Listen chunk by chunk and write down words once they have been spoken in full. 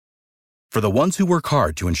For the ones who work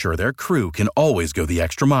hard to ensure their crew can always go the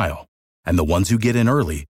extra mile, and the ones who get in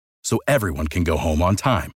early so everyone can go home on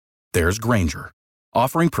time, there's Grainger,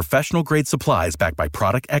 offering professional-grade supplies backed by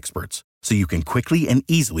product experts so you can quickly and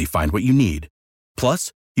easily find what you need.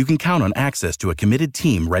 Plus, you can count on access to a committed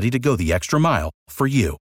team ready to go the extra mile for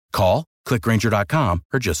you. Call, click Grainger.com,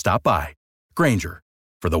 or just stop by. Grainger,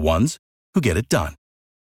 for the ones who get it done.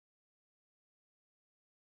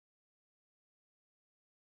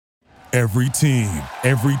 Every team,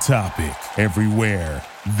 every topic, everywhere.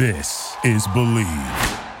 This is Believe.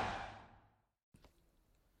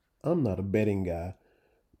 I'm not a betting guy.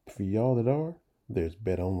 For y'all that are, there's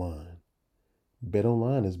BetOnline.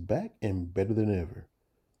 BetOnline is back and better than ever,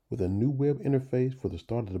 with a new web interface for the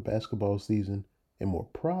start of the basketball season and more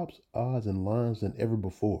props, odds, and lines than ever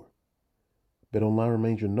before. BetOnline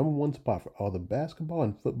remains your number one spot for all the basketball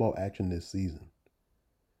and football action this season.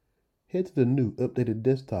 Head to the new updated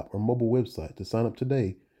desktop or mobile website to sign up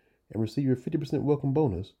today and receive your 50% welcome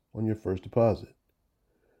bonus on your first deposit.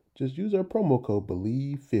 Just use our promo code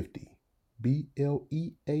BELIEVE50,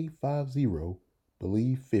 BLEA50,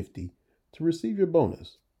 BELIEVE50 to receive your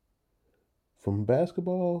bonus. From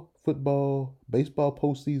basketball, football, baseball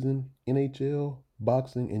postseason, NHL,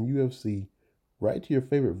 boxing, and UFC, right to your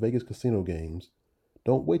favorite Vegas casino games,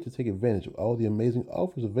 don't wait to take advantage of all the amazing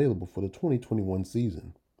offers available for the 2021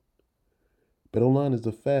 season. BetOnline is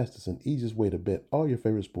the fastest and easiest way to bet all your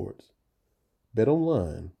favorite sports.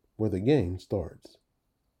 BetOnline, where the game starts.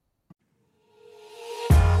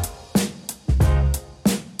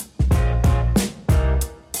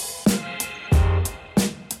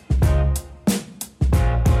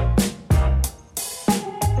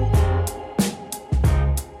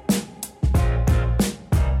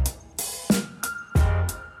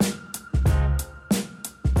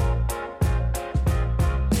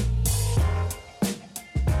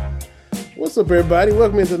 What's up, everybody?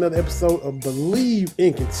 Welcome into another episode of Believe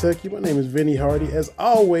in Kentucky. My name is Vinny Hardy. As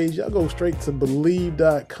always, y'all go straight to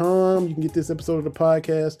Believe.com. You can get this episode of the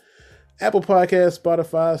podcast, Apple Podcasts,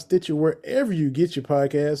 Spotify, Stitcher, wherever you get your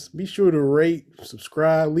podcasts. Be sure to rate,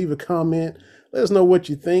 subscribe, leave a comment. Let us know what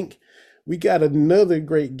you think. We got another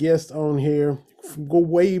great guest on here. Go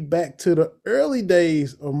way back to the early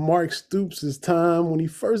days of Mark Stoops' time when he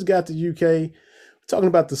first got to UK. Talking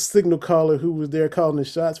about the signal caller who was there calling the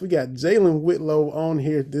shots. We got Jalen Whitlow on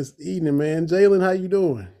here this evening, man. Jalen, how you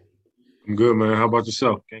doing? I'm good, man. How about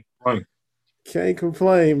yourself? Can't complain. Can't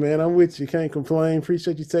complain, man. I'm with you. Can't complain.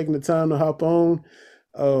 Appreciate you taking the time to hop on.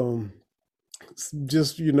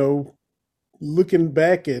 Just, looking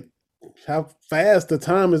back at how fast the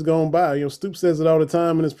time has gone by. Stoops says it all the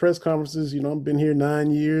time in his press conferences. I've been here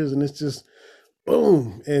 9 years, and it's just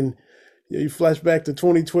boom. And you flash back to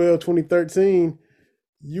 2012, 2013.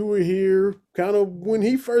 You were here kind of when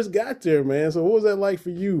he first got there, man. So what was that like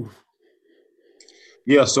for you?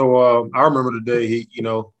 Yeah, so I remember the day he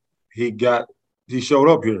showed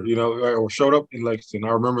up here, or showed up in Lexington.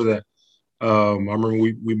 I remember that. I remember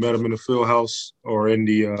we met him in the field house or in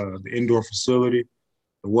the indoor facility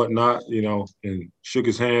and whatnot, and shook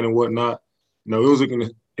his hand and whatnot. It was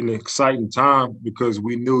an exciting time because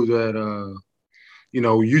we knew that,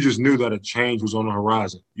 you just knew that a change was on the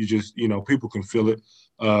horizon. You just, people can feel it.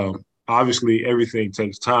 Obviously, everything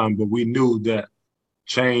takes time, but we knew that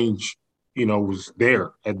change, was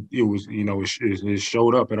there. It was, it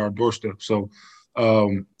showed up at our doorstep. So,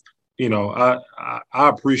 I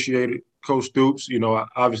appreciated Coach Stoops.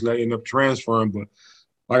 Obviously, I ended up transferring, but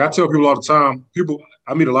like I tell people all the time,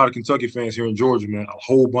 I meet a lot of Kentucky fans here in Georgia, man, a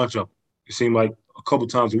whole bunch of them. It seemed like a couple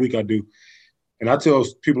times a week I do. And I tell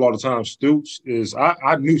people all the time, I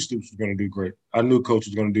knew Stoops was going to do great. I knew Coach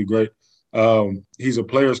was going to do great. He's a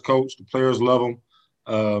player's coach. The players love him.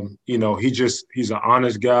 He's an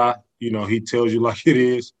honest guy. He tells you like it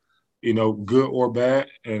is, good or bad.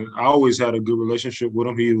 And I always had a good relationship with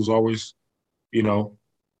him. He was always, I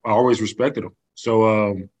always respected him.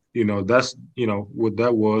 So, that's, what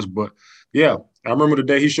that was. But, yeah, I remember the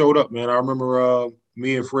day he showed up, man. I remember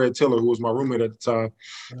me and Fred Tiller, who was my roommate at the time,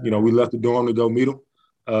 we left the dorm to go meet him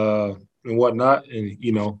and whatnot. And,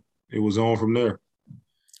 it was on from there.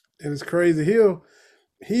 And it's crazy. He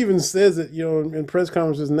even says it, in press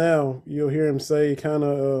conferences now, you'll hear him say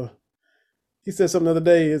he said something the other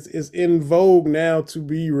day, it's in vogue now to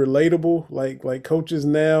be relatable. Like coaches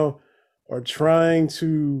now are trying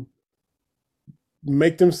to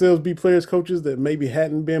make themselves be players coaches that maybe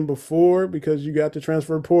hadn't been before because you got the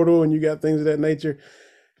transfer portal and you got things of that nature.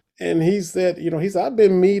 And he said, I've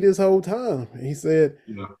been me this whole time. And he said,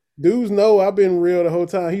 dudes know I've been real the whole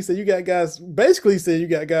time. He said, you got guys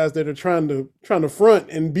that are trying to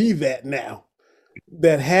front and be that now.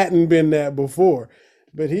 that hadn't been that before.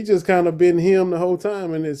 But he just kind of been him the whole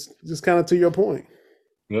time, and it's just kind of to your point.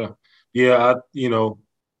 Yeah. Yeah,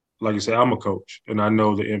 like I said, I'm a coach, and I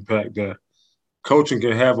know the impact that coaching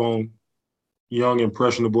can have on young,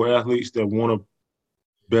 impressionable athletes that want to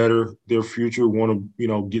better their future, want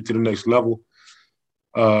to, get to the next level.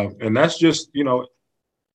 And that's just, I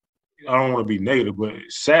don't want to be negative, but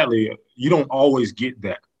sadly, you don't always get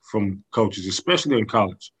that from coaches, especially in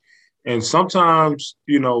college. And sometimes,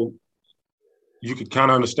 you can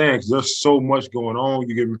kind of understand because there's so much going on.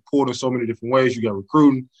 You get reported in so many different ways. You got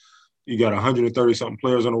recruiting. You got 130 something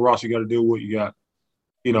players on the roster you got to deal with. You got,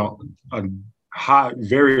 a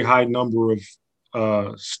very high number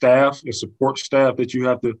of staff and support staff that you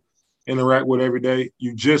have to interact with every day.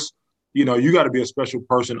 You just, you got to be a special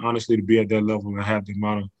person, honestly, to be at that level and have the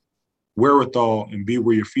amount of wherewithal and be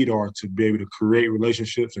where your feet are to be able to create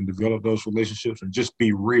relationships and develop those relationships and just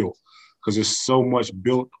be real, because there's so much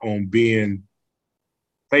built on being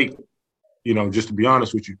fake, just to be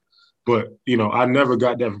honest with you. But, I never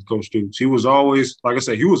got that from Coach Stoops. He was always, like I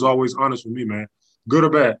said, he was always honest with me, man, good or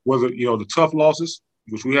bad, whether, the tough losses,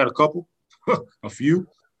 which we had a couple, a few,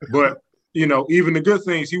 but, even the good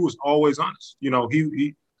things, he was always honest.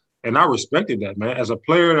 He and I respected that, man. As a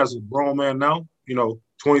player, as a grown man now,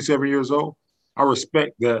 27 years old, I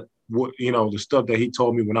respect that, the stuff that he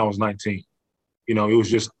told me when I was 19. It was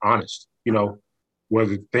just honest,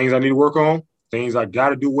 whether things I need to work on, things I got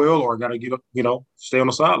to do well, or I got to get up, stay on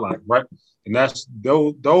the sideline, right? And that's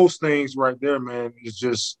those things right there, man. It's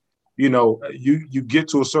just, you get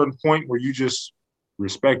to a certain point where you just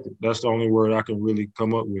respect it. That's the only word I can really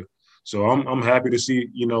come up with. So I'm happy to see,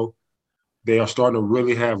 they are starting to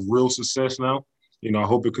really have real success now. I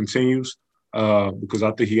hope it continues because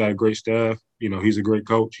I think he got a great staff. He's a great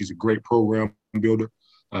coach. He's a great program builder.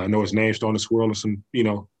 I know his name's starting to swirl in some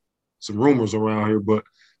rumors around here, but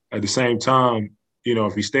at the same time,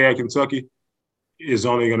 if he stay at Kentucky, it's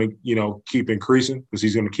only going to, keep increasing because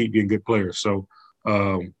he's going to keep getting good players. So,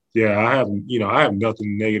 I have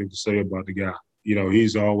nothing negative to say about the guy.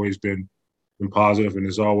 He's always been positive, and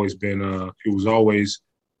it's always been it was always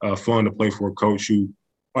fun to play for a coach who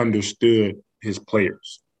understood his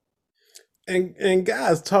players. And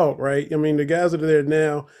guys talk, right? I mean, the guys that are there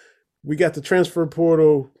now, we got the transfer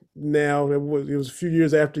portal now. It was a few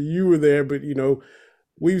years after you were there, but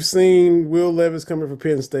we've seen Will Levis coming from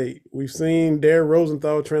Penn State. We've seen Darren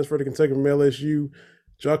Rosenthal transfer to Kentucky from LSU,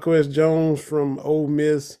 Jarquez Jones from Ole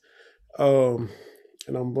Miss, and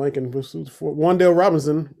I'm blanking. Wan'Dale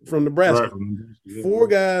Robinson from Nebraska. Right. Yeah. 4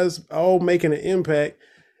 guys all making an impact.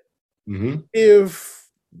 Mm-hmm. If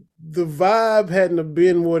the vibe hadn't have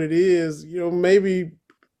been what it is, maybe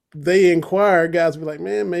they inquire, guys be like,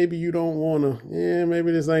 man, maybe you don't want to,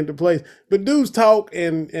 maybe this ain't the place. But dudes talk,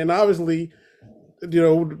 and obviously,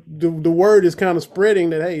 the word is kind of spreading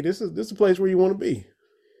that, hey, this is a place where you want to be.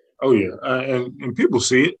 Oh yeah, and people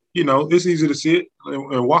see it. It's easy to see it.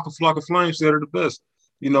 And Waka Flocka Flame said it the best.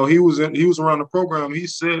 He was around the program. He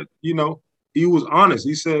said, he was honest.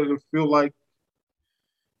 He said it feel like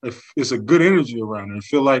it's a good energy around it. It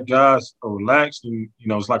feel like guys are relaxed, and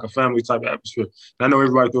it's like a family type atmosphere. And I know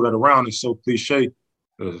everybody throw that around. It's so cliche,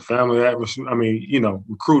 the family atmosphere. I mean,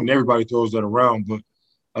 recruiting, everybody throws that around, but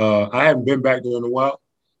I haven't been back there in a while.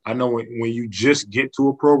 I know when you just get to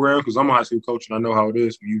a program, because I'm a high school coach and I know how it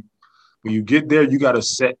is. When you get there, you got to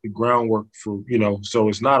set the groundwork for, so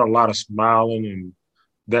it's not a lot of smiling and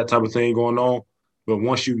that type of thing going on. But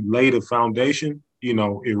once you lay the foundation,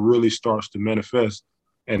 it really starts to manifest.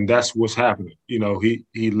 And that's what's happening.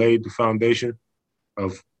 He laid the foundation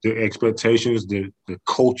of the expectations, the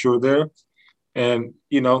culture there. And,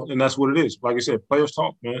 and that's what it is. Like I said, players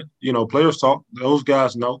talk, man. Players talk. Those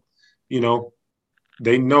guys know,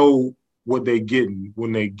 they know what they're getting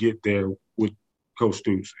when they get there with Coach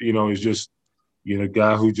Stoops. It's just, a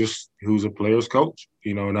guy who's a player's coach,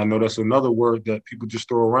 and I know that's another word that people just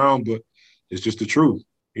throw around, but it's just the truth.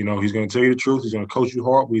 He's going to tell you the truth. He's going to coach you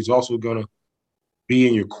hard, but he's also going to be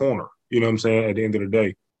in your corner, you know what I'm saying, at the end of the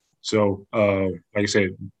day. So, like I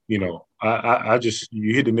said, I just,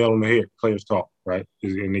 you hit the nail on the head. Players talk, right?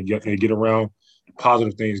 And they get around,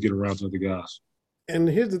 positive things get around to other guys. And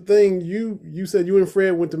here's the thing, you said you and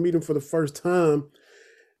Fred went to meet him for the first time,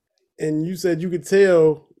 and you said you could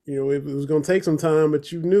tell, it was going to take some time,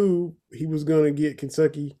 but you knew he was going to get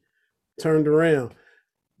Kentucky turned around.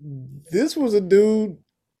 This was a dude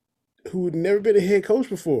who had never been a head coach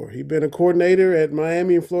before. He'd been a coordinator at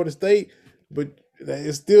Miami and Florida State, but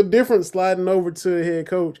it's still different sliding over to the head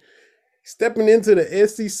coach. Stepping into the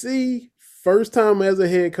SEC, first time as a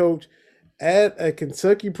head coach, at a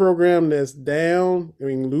Kentucky program that's down. I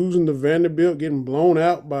mean, losing to Vanderbilt, getting blown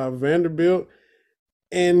out by Vanderbilt,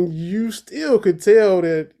 and you still could tell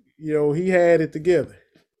that he had it together.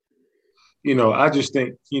 I just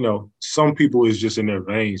think some people is just in their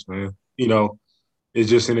veins, man. It's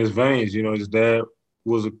just in his veins. His dad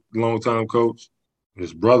was a longtime coach,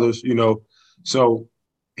 his brothers. So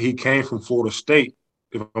he came from Florida State,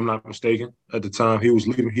 if I'm not mistaken. At the time he was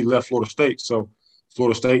leaving, he left Florida State. So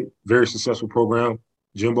Florida State, very successful program.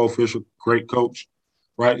 Jimbo Fisher, great coach,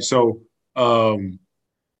 right? So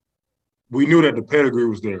we knew that the pedigree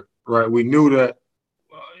was there, right? We knew that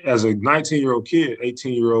as a 19-year-old kid,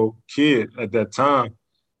 18-year-old kid at that time,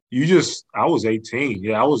 I was 18.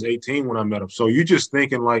 Yeah, I was 18 when I met him. So you just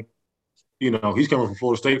thinking like, he's coming from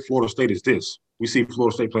Florida State. Florida State is this. We see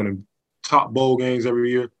Florida State playing in top bowl games every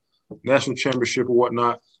year, national championship or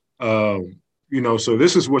whatnot. So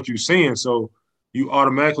this is what you're seeing. So you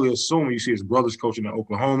automatically assume you see his brothers coaching at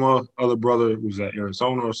Oklahoma. Other brother was at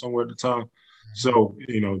Arizona or somewhere at the time. So,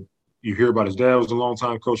 you hear about his dad was a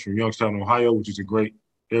longtime coach from Youngstown, Ohio, which is a great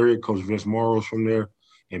area. Coach Vince Morrow's from there.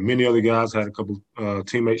 And many other guys had a couple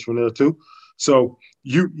teammates from there too. So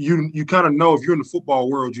you kind of know if you're in the football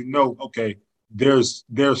world, okay, there's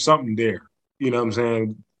something there. You know what I'm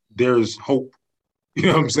saying? There's hope. You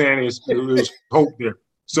know what I'm saying? There's hope there.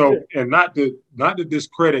 So, and not to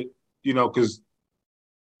discredit, because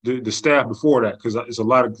the staff before that, because it's a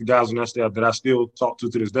lot of guys on that staff that I still talk to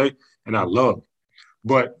this day, and I love.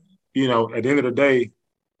 But, at the end of the day,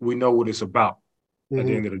 we know what it's about at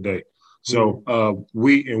the end of the day. So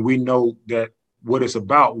we know that what it's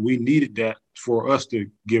about, we needed that for us to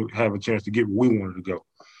have a chance to get where we wanted to go.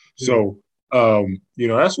 So,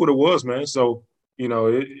 that's what it was, man. So,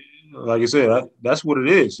 like I said, that's what it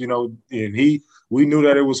is, and we knew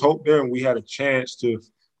that it was hope there and we had a chance to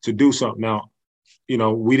do something. Now,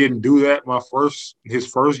 we didn't do that his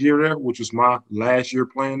first year there, which was my last year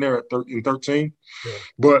playing there in 13. Yeah.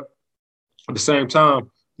 But at the same time,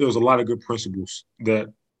 there was a lot of good principles that,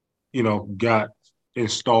 got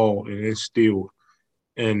installed and instilled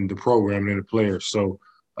in the program and in the players. So,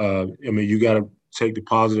 you got to take the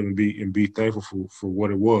positive and be thankful for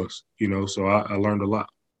what it was, So I learned a lot.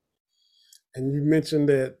 And you mentioned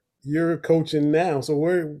that you're coaching now. So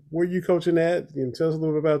where are you coaching at? Can you tell us a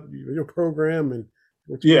little bit about your program and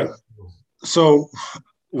what you got? So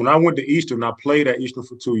when I went to Eastern, I played at Eastern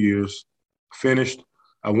for 2 years, finished.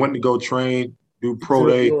 I went to go train, do pro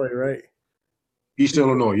day. Illinois, right? Eastern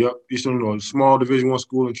Illinois, yep. Eastern Illinois, small Division I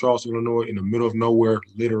school in Charleston, Illinois, in the middle of nowhere,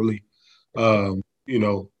 literally. About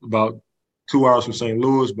 2 hours from St.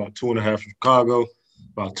 Louis, about 2.5 from Chicago,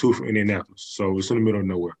 about 2 from Indianapolis. So it's in the middle of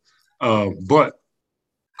nowhere. But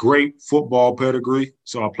great football pedigree.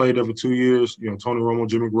 So I played there for 2 years. Tony Romo,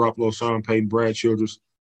 Jimmy Garoppolo, son, Peyton, Brad Childress,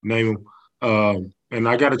 name them. And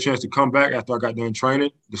I got a chance to come back after I got done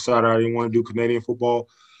training, decided I didn't want to do Canadian football.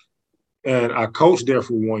 And I coached there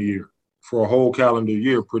for 1 year, for a whole calendar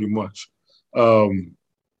year, pretty much. And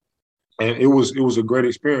it was a great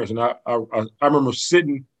experience. And I remember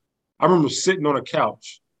sitting on a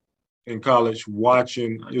couch in college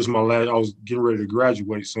watching. It was my last. I was getting ready to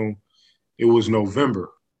graduate soon. It was November,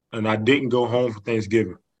 and I didn't go home for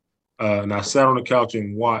Thanksgiving. And I sat on the couch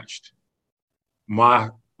and watched my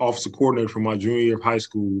offensive coordinator from my junior year of high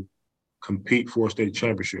school compete for a state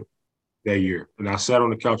championship that year. And I sat on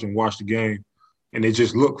the couch and watched the game, and it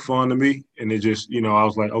just looked fun to me. And it just, I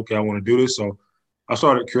was like, okay, I want to do this. So I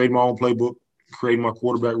started creating my own playbook, creating my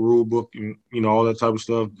quarterback rule book, and all that type of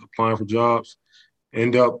stuff, applying for jobs.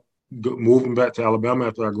 End up moving back to Alabama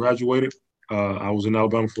after I graduated. I was in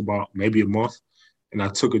Alabama for about maybe a month, and I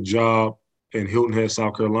took a job in Hilton Head,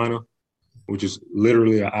 South Carolina, which is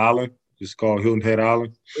literally an island. It's called Hilton Head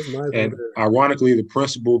Island. Nice. And ironically, the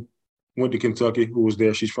principal went to Kentucky, who was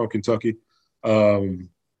there. She's from Kentucky.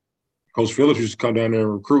 Coach Phillips used to come down there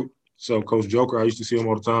and recruit. So Coach Joker, I used to see him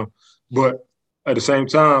all the time. But at the same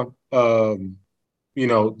time,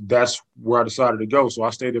 that's where I decided to go. So I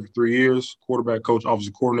stayed there for 3 years, quarterback coach,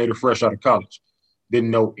 offensive coordinator, fresh out of college.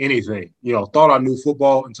 Didn't know anything. Thought I knew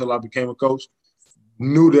football until I became a coach.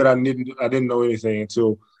 Knew that I didn't know anything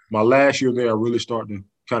until my last year there. I really started to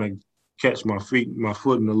kind of catch my footing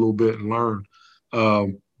a little bit and learn.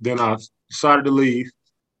 Then I decided to leave.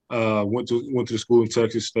 Went to the school in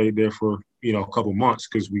Texas, stayed there for a couple months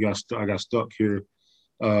because I got stuck here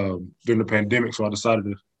during the pandemic. So I decided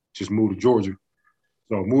to just move to Georgia.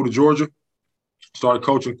 So I moved to Georgia, started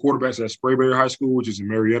coaching quarterbacks at Sprayberry High School, which is in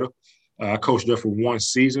Marietta. I coached there for 1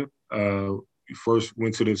 season. First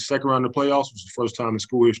went to the second round of the playoffs, which was the first time in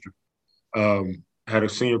school history. Had a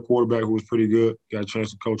senior quarterback who was pretty good. Got a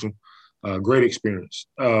chance to coach him. Great experience.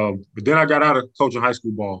 But then I got out of coaching high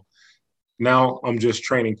school ball. Now I'm just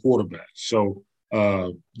training quarterbacks. So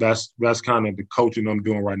that's kind of the coaching I'm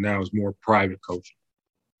doing right now is more private coaching.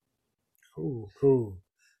 Cool.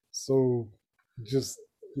 So just,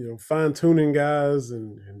 fine tuning guys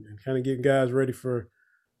and kind of getting guys ready for,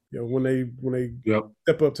 when they Yep.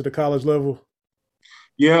 step up to the college level.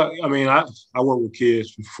 Yeah, I mean, I work with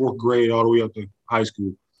kids from fourth grade all the way up to high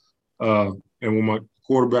school. And when my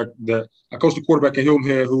quarterback I coach the quarterback at Hilton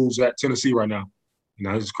Head who's at Tennessee right now.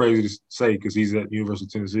 Now, it's crazy to say because he's at University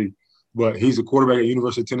of Tennessee. But he's a quarterback at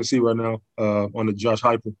University of Tennessee right now under Josh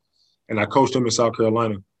Heupel. And I coached him in South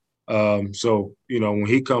Carolina. So, when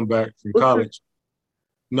he come back from college –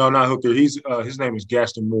 no, not Hooker. His name is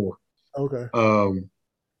Gaston Moore. Okay.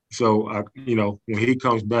 So, when he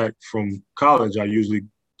comes back from college, I usually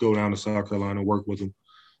go down to South Carolina and work with him.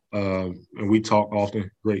 And we talk often.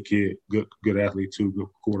 Great kid, good athlete too, good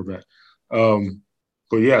quarterback.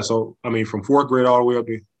 But yeah, so I mean, from fourth grade all the way up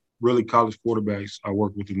to really college quarterbacks, I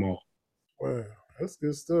work with them all. Wow, that's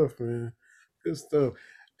good stuff, man. Good stuff.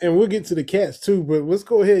 And we'll get to the Cats too, but let's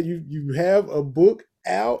go ahead. You have a book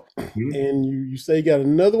out, and you say you got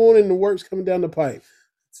another one in the works coming down the pipe.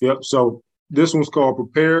 Yep. So this one's called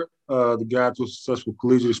Prepare, the Guide to a Successful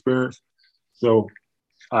Collegiate Experience. So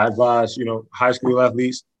I advise, high school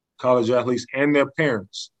athletes, college athletes, and their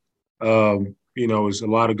parents. There's a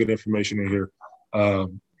lot of good information in here.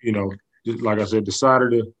 Just like I said,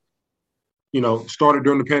 decided to, started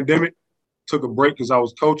during the pandemic, took a break because I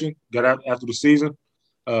was coaching, got out after the season,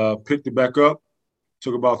 picked it back up,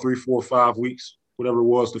 took about 3, 4, 5 weeks, whatever it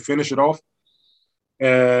was, to finish it off.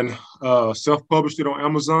 And self-published it on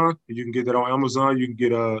Amazon. You can get that on Amazon. You can get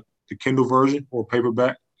the Kindle version or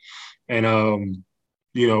paperback. And,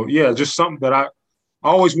 just something that I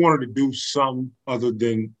always wanted to do something other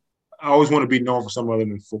than – I always want to be known for something other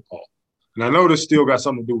than football. And I know this still got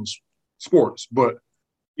something to do with sports, but,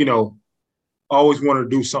 I always wanted to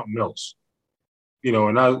do something else.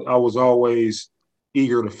 And I was always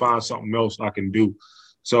eager to find something else I can do.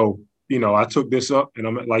 So, I took this up, and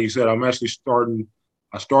I'm like you said, I'm actually starting –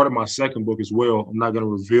 I started my second book as well. I'm not going to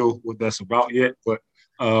reveal what that's about yet, but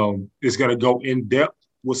it's going to go in depth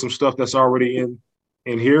with some stuff that's already in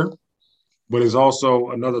here. But it's also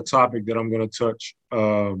another topic that I'm going to touch.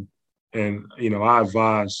 I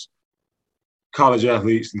advise college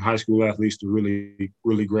athletes and high school athletes to really,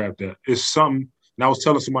 really grab that. It's something, and I was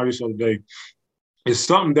telling somebody this other day, it's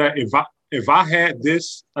something that if I had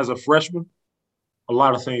this as a freshman, a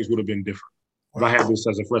lot of things would have been different. If I had this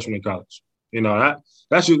as a freshman in college.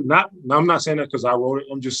 That's just not – I'm not saying that because I wrote it.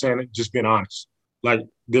 I'm just saying it, just being honest. Like,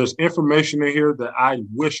 there's information in here that I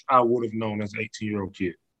wish I would have known as an 18-year-old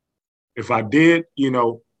kid. If I did,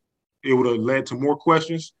 it would have led to more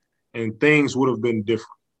questions and things would have been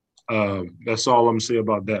different. That's all I'm going to say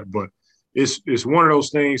about that. But it's one of those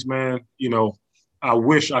things, man, I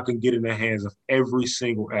wish I could get in the hands of every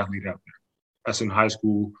single athlete out there that's in high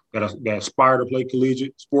school, that aspire to play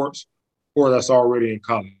collegiate sports, or that's already in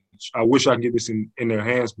college. I wish I could get this in their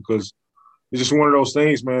hands because it's just one of those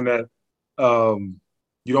things, man, that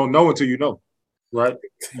you don't know until you know, right?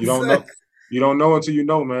 You don't know. You don't know until you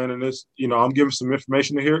know, man. And it's, I'm giving some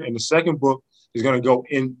information in here. And the second book is going to go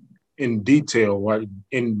in detail, right,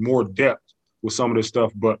 in more depth with some of this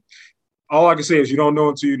stuff. But all I can say is you don't know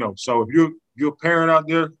until you know. So if you're a parent out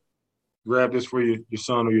there, grab this for your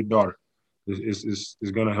son or your daughter. It's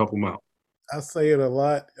going to help them out. I say it a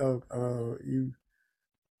lot.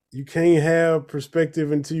 You can't have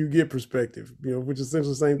perspective until you get perspective, which is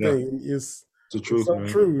essentially the same thing. It's the truth, man.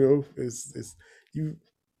 True, It's you,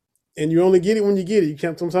 and you only get it when you get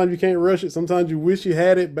it. Sometimes you can't rush it. Sometimes you wish you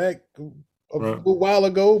had it back a while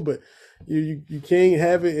ago, but you can't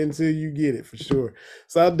have it until you get it for sure.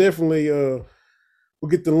 So I'll definitely we'll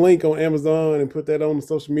get the link on Amazon and put that on the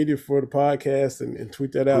social media for the podcast and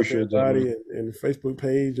tweet that out to everybody and the Facebook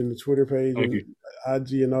page and the Twitter page and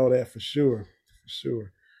IG and all that for sure.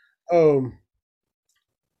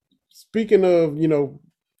 Speaking of, you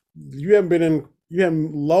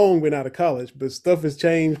haven't long been out of college, but stuff has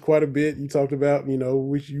changed quite a bit. You talked about,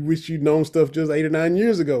 you wish you'd known stuff just 8 or 9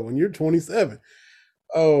 years ago when you're 27.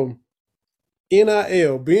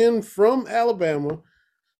 NIL, being from Alabama,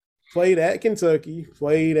 played at Kentucky,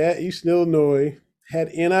 played at Eastern Illinois.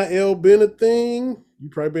 Had NIL been a thing,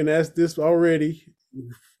 you've probably been asked this already.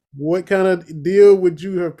 What kind of deal would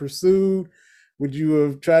you have pursued? Would you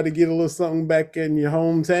have tried to get a little something back in your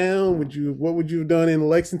hometown? What would you have done in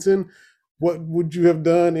Lexington? What would you have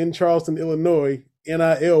done in Charleston, Illinois,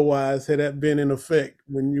 NIL-wise, had that been in effect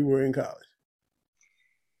when you were in college?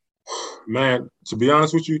 Man, to be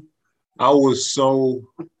honest with you, I was so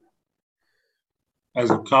as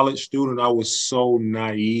a college student, I was so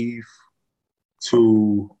naive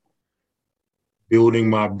to building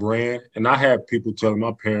my brand. And I had people telling,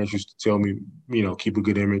 my parents used to tell me, keep a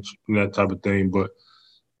good image and that type of thing. But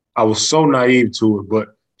I was so naive to it. But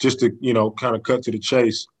just to, kind of cut to the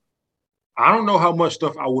chase, I don't know how much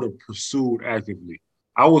stuff I would have pursued actively.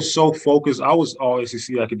 I was so focused. I was all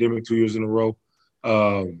SEC academic 2 years in a row.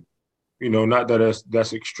 Not that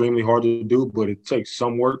that's extremely hard to do, but it takes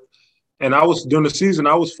some work. And during the season,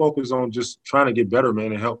 I was focused on just trying to get better,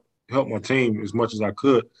 man, and help my team as much as I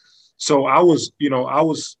could. So I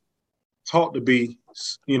was taught to be,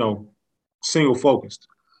 single focused.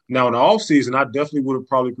 Now in the off season, I definitely would have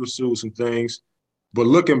probably pursued some things, but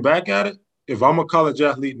looking back at it, if I'm a college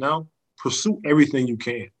athlete now, pursue everything you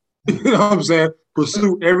can. You know what I'm saying?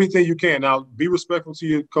 Pursue everything you can. Now be respectful to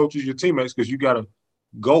your coaches, your teammates, because you got a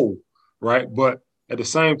goal, right? But at the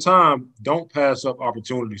same time, don't pass up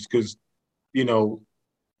opportunities because,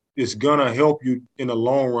 it's gonna help you in the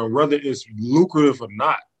long run, whether it's lucrative or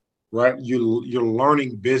not. Right? You're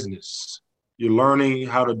learning business. You're learning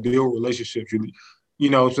how to build relationships. You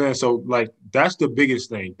know what I'm saying? So, like, that's the biggest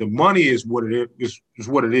thing. The money is what it is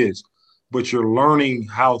what it is. But you're learning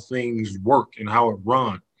how things work and how it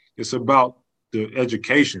runs. It's about the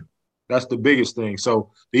education. That's the biggest thing.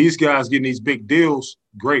 So these guys getting these big deals,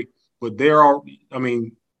 great. But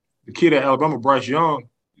the kid at Alabama, Bryce Young,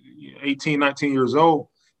 18, 19 years old,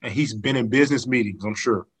 and he's been in business meetings, I'm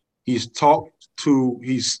sure. He's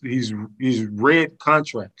read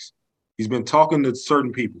contracts. He's been talking to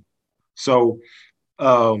certain people. So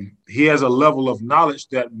he has a level of knowledge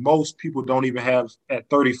that most people don't even have at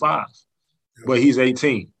 35, but he's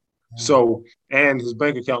 18. So, and his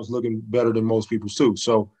bank account's looking better than most people's too.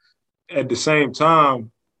 So at the same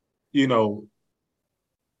time,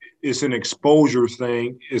 it's an exposure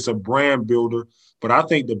thing. It's a brand builder. But I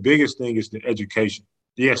think the biggest thing is the education.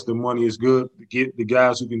 Yes, the money is good. Get the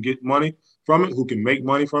guys who can get money from it, who can make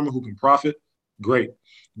money from it, who can profit, great.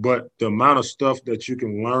 But the amount of stuff that you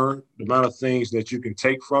can learn, the amount of things that you can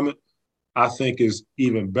take from it, I think is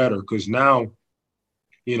even better because now,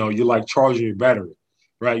 you're like charging your battery,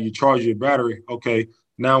 right? You charge your battery. Okay,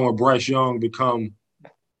 now when Bryce Young become,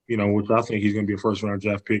 which I think he's going to be a first-round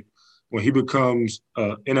draft pick, when he becomes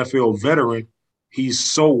an NFL veteran, he's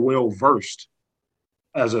so well-versed.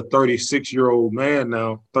 As a 36-year-old man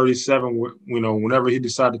now, 37, whenever he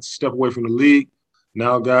decided to step away from the league,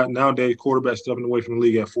 nowadays quarterback stepping away from the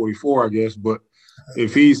league at 44, I guess. But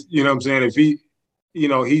if he's, if he,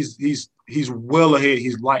 he's well ahead.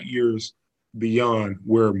 He's light years beyond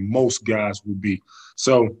where most guys would be.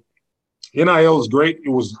 So NIL is great. It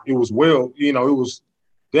was well, it was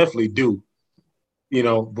definitely due,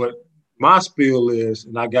 but my spiel is,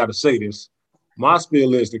 and I got to say this, my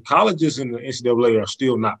spiel is the colleges and the NCAA are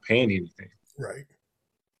still not paying anything. Right.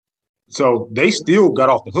 So they still got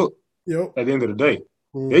off the hook. Yep. At the end of the day.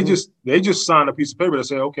 Mm-hmm. They just signed a piece of paper that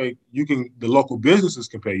say, okay, the local businesses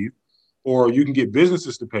can pay you, or you can get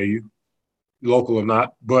businesses to pay you, local or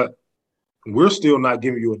not, but we're still not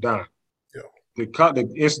giving you a dime. Yep.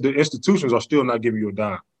 The institutions are still not giving you a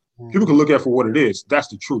dime. Mm-hmm. People can look at it for what it is. That's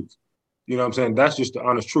the truth. You know what I'm saying? That's just the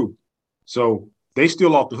honest truth. So they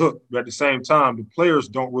still off the hook, but at the same time, the players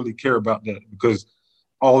don't really care about that because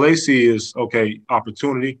all they see is, okay,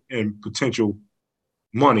 opportunity and potential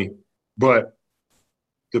money. But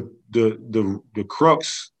the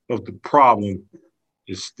crux of the problem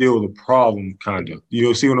is still the problem, kind of.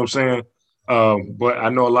 You see what I'm saying? But I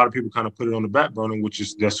know a lot of people kind of put it on the back burner, which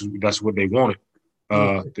is that's what they wanted.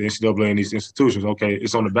 The NCAA and these institutions, okay,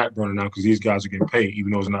 it's on the back burner now because these guys are getting paid,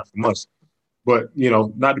 even though it's not from us. But,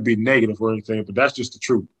 not to be negative or anything, but that's just the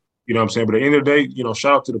truth. You know what I'm saying? But at the end of the day,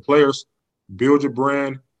 shout out to the players. Build your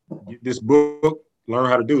brand. Get this book. Learn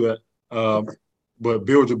how to do that. But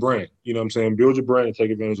build your brand. You know what I'm saying? Build your brand and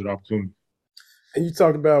take advantage of the opportunity. And you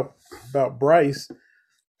talked about Bryce.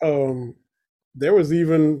 There was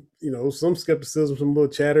even, some skepticism, some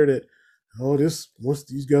little chatter that, once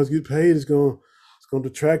these guys get paid, it's going to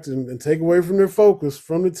detract and take away from their focus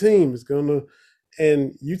from the team. It's going to.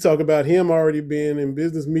 And you talk about him already being in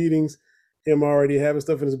business meetings, him already having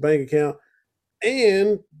stuff in his bank account,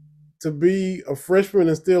 and to be a freshman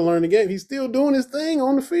and still learn the game, he's still doing his thing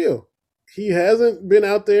on the field. He hasn't been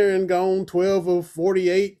out there and gone 12 of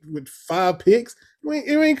 48 with 5 picks.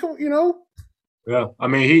 It ain't cool, Yeah,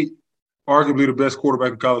 he arguably the best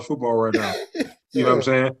quarterback in college football right now. You know what I'm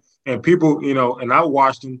saying? And people, and I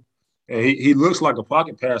watched him, and he looks like a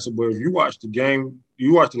pocket passer, but if you watch the game,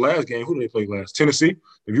 you watch the last game, who did they play last? Tennessee.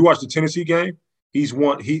 If you watch the Tennessee game, his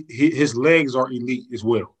legs are elite as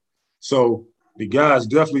well. So the guy's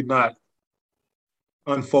definitely not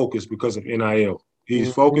unfocused because of NIL.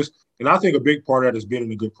 He's focused. And I think a big part of that is being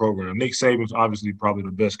in a good program. Nick Saban's obviously probably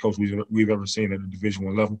the best coach we've ever seen at the Division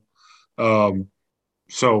I level.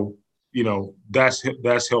 So, you know, that's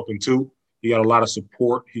helping too. He got a lot of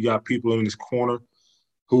support. He got people in his corner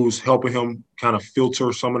who's helping him kind of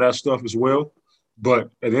filter some of that stuff as well. But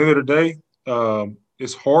at the end of the day,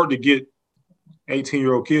 it's hard to get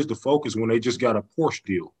 18-year-old kids to focus when they just got a Porsche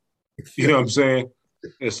deal. You know what I'm saying?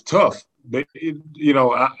 It's tough. I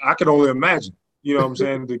can only imagine, you know what I'm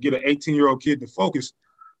saying, to get an 18-year-old kid to focus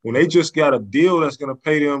when they just got a deal that's going to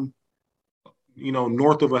pay them, you know,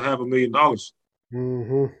 north of $500,000.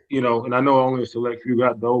 You know, and I know only a select few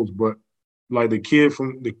got those, but like the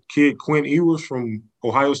kid Quinn Ewers from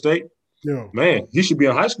Ohio State, man, he should be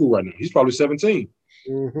in high school right now. He's probably 17,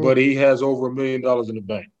 but he has over $1 million in the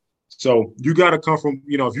bank. So you got to come from,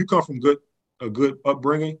 you know, if you come from a good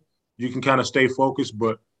upbringing, you can kind of stay focused.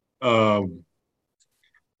 But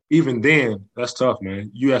even then, that's tough,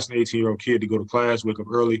 man. You ask an 18-year-old kid to go to class, wake up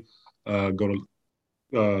early, go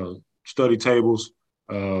to study tables,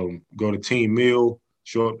 go to team meal,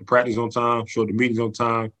 show up to practice on time, show up to meetings on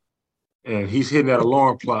time. And he's hitting that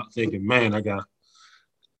alarm clock thinking, man, I got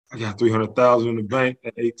 $300,000 in the bank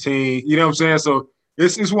at 18. You know what I'm saying? So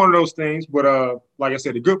it's one of those things. But like I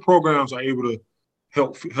said, the good programs are able to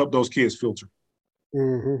help those kids filter.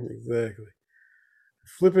 Exactly.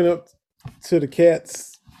 Flipping up to the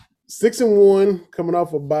Cats, 6-1, coming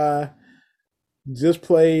off a bye. Just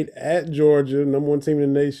played at Georgia, number 1 team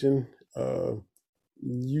in the nation.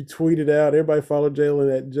 You tweeted out, everybody follow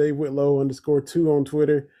Jalen at jwhitlow_2 on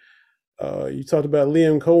Twitter. You talked about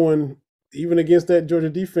Liam Cohen, even against that Georgia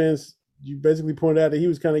defense. You basically pointed out that he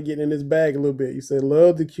was kind of getting in his bag a little bit. You said,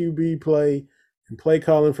 love the QB play and play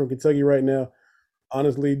calling from Kentucky right now.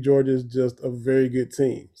 Honestly, Georgia's just a very good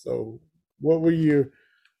team. So what'd you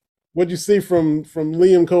see from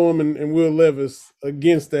Liam Cohen and Will Levis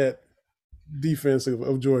against that defense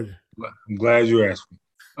of Georgia? I'm glad you asked me.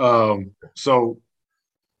 So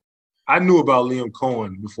I knew about Liam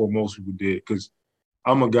Cohen before most people did because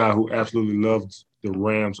I'm a guy who absolutely loved the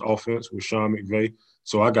Rams offense with Sean McVay.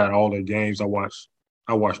 So I got all their games. I watched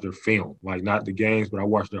their film, like not the games, but I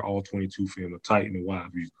watched their all 22 film, the tight and the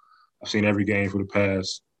wide view. I've seen every game for the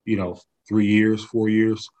past, 4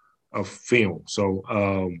 years of film. So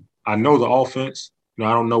I know the offense.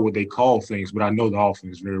 I don't know what they call things, but I know the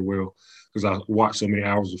offense very well because I watched so many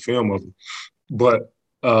hours of film of it. But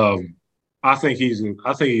I think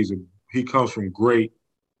he comes from great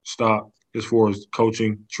stock as far as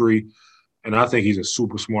coaching tree, and I think he's a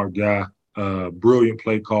super smart guy, brilliant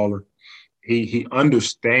play caller. He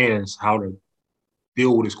understands how to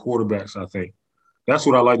deal with his quarterbacks. I think that's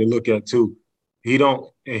what I like to look at too. He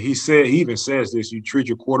even says this: you treat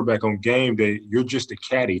your quarterback on game day, you're just a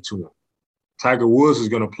caddy to him. Tiger Woods is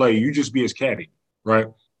going to play. You just be his caddy, right?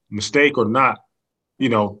 Mistake or not,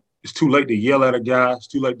 it's too late to yell at a guy. It's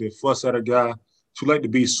too late to fuss at a guy. It's too late to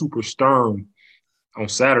be super stern on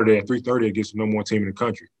Saturday at 3:30 against the number 1 team in the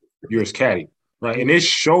country. You're his caddy, right? And it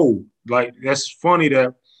showed. Like, that's funny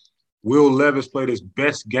that Will Levis played his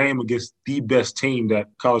best game against the best team that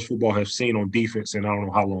college football has seen on defense in I don't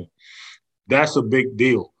know how long. That's a big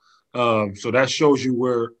deal. So that shows you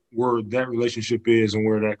where that relationship is and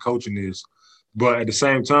where that coaching is. But at the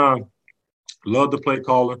same time, love the play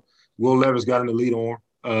caller. Will Levis got in the lead arm.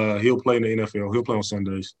 He'll play in the NFL. He'll play on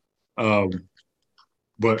Sundays.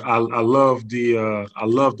 But I love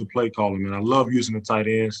the play calling, man. I love using the tight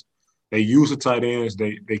ends. They use the tight ends.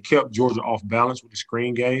 They kept Georgia off balance with the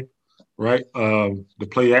screen game, right? The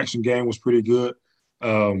play action game was pretty good.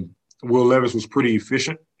 Will Levis was pretty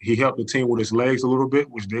efficient. He helped the team with his legs a little bit,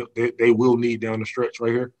 which they will need down the stretch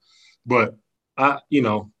right here. But I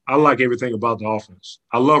like everything about the offense.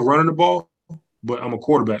 I love running the ball, but I'm a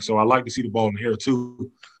quarterback, so I like to see the ball in the air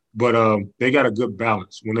too. But they got a good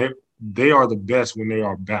balance. When they are the best when they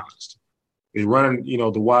are balanced. They're running,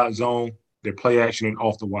 the wide zone, their play action and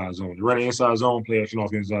off the wide zone. They're running inside zone, play action off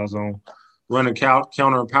the inside zone. Running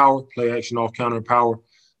counter and power, play action off counter and power.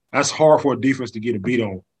 That's hard for a defense to get a beat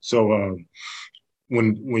on. So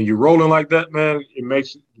when you're rolling like that, man, it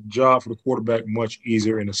makes the job for the quarterback much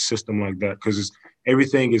easier in a system like that because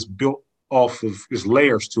everything is built off of – there's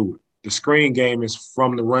layers to it. The screen game is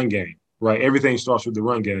from the run game, right? Everything starts with the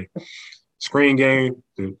run game. Screen game,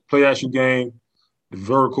 the play action game, the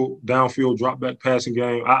vertical downfield drop back passing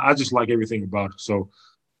game. I just like everything about it. So,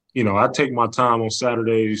 I take my time on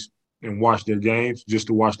Saturdays and watch their games just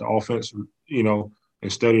to watch the offense,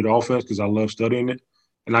 and study the offense because I love studying it.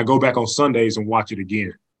 And I go back on Sundays and watch it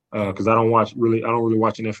again because I don't really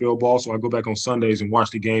watch NFL ball. So I go back on Sundays and watch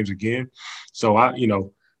the games again. So I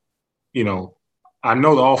know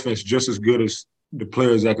the offense just as good as the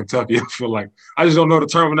players at Kentucky. I feel like I just don't know the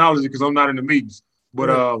terminology because I'm not in the meetings. But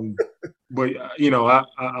I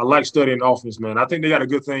like studying offense, man. I think they got a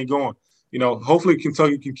good thing going. Hopefully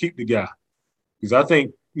Kentucky can keep the guy because I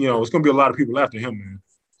think it's going to be a lot of people after him, man.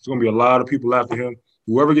 It's going to be a lot of people after him.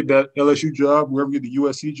 Whoever get that LSU job, whoever get the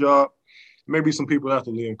USC job, maybe some people after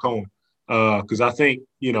Liam Cohen because I think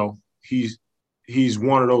he's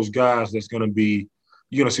one of those guys that's going to be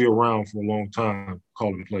you're going to see around for a long time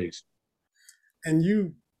calling plays. And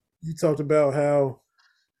you talked about how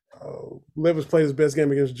Levis played his best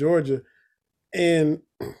game against Georgia, and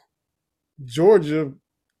Georgia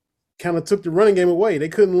kind of took the running game away. They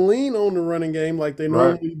couldn't lean on the running game like they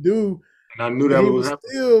normally do. And I knew that was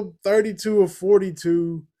still 32 of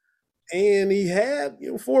 42, and he had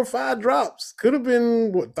 4 or 5 drops. Could have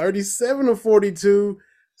been 37 of 42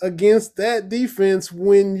 against that defense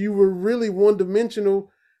when you were really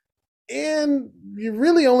one-dimensional, and you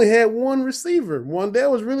really only had one receiver.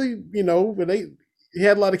 Wandale was really, he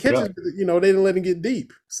had a lot of catches, but, they didn't let him get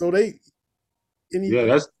deep. So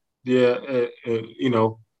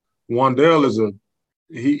Wandale is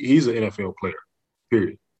he's an NFL player,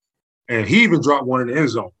 period. And he even dropped one in the end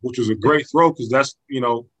zone, which was a great throw because that's,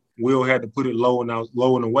 Will had to put it low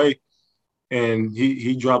and away, and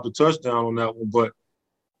he dropped a touchdown on that one. But,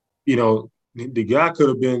 the guy could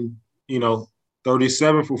have been,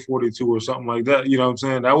 37 for 42 or something like that. You know what I'm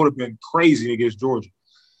saying? That would have been crazy against Georgia.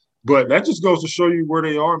 But that just goes to show you where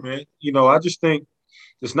they are, man. I just think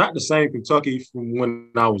it's not the same Kentucky from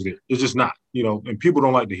when I was there. It's just not, and people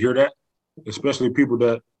don't like to hear that, especially people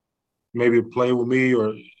that maybe play with me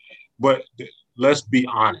but let's be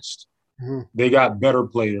honest. Mm-hmm. They got better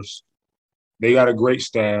players. They got a great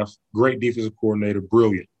staff, great defensive coordinator,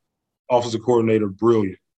 brilliant. Offensive coordinator,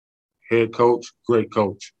 brilliant. Head coach, great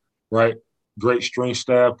coach, right? Great strength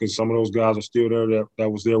staff because some of those guys are still there that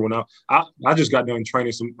was there when I just got done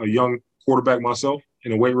training a young quarterback myself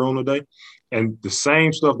in the weight room today. And the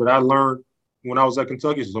same stuff that I learned when I was at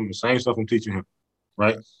Kentucky is some of the same stuff I'm teaching him,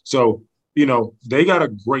 right? So, they got a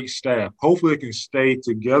great staff. Hopefully it can stay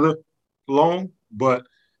together long, but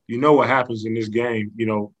what happens in this game,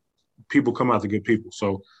 people come out to good people.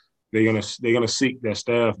 So they're gonna seek that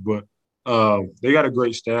staff. But they got a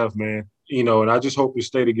great staff, man. And I just hope they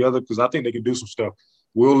stay together because I think they can do some stuff.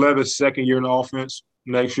 Will Levis, second year in the offense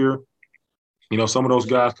next year. Some of those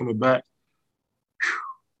guys coming back,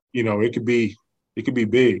 it could be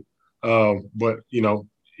big. But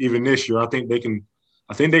even this year, I think they can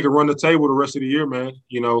run the table the rest of the year, man.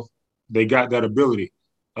 They got that ability.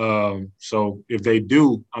 So if they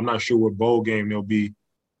do, I'm not sure what bowl game they'll be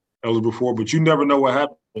eligible for, but you never know what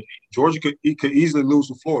happens. Georgia could easily lose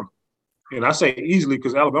to Florida. And I say easily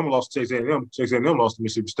because Alabama lost to Texas A&M. Texas A&M lost to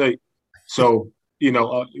Mississippi State. So, we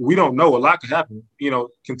don't know. A lot could happen.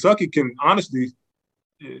 Kentucky can honestly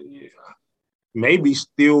maybe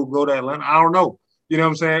still go to Atlanta. I don't know. You know what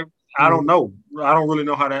I'm saying? I don't know. I don't really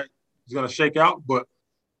know how that is going to shake out, but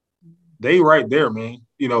they right there, man.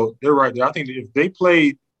 They're right there. I think if they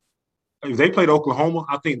played Oklahoma,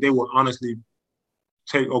 I think they would honestly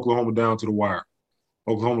take Oklahoma down to the wire.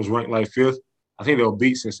 Oklahoma's ranked like 5th. I think they'll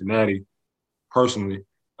beat Cincinnati personally.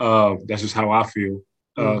 That's just how I feel.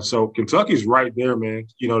 So Kentucky's right there, man.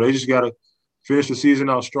 They just got to finish the season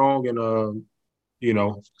out strong and,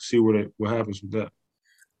 see what happens with that.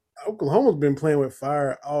 Oklahoma's been playing with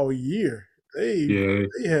fire all year. They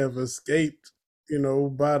have escaped,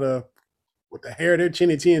 by with the hair of their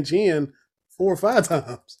chinny chin 4 or 5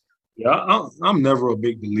 times. Yeah, I'm never a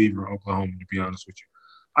big believer in Oklahoma, to be honest with you.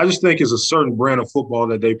 I just think it's a certain brand of football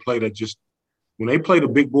that they play that just when they play the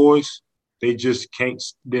big boys, they just can't.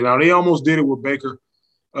 Now, they almost did it with Baker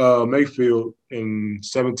Mayfield in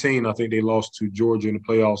 2017. I think they lost to Georgia in the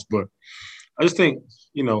playoffs. But I just think,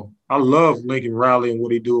 I love Lincoln Riley and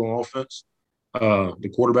what he do on offense,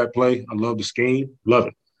 the quarterback play. I love the scheme. Love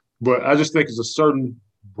it. But I just think it's a certain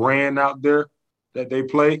brand out there that they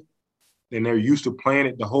play, and they're used to playing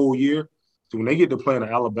it the whole year. So when they get to play in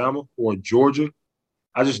Alabama or Georgia,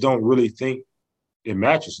 I just don't really think it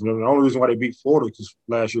matches. The only reason why they beat Florida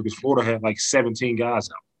last year because Florida had like 17 guys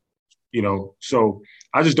out. So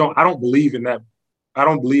I don't believe in that. I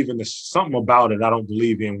don't believe in something about it I don't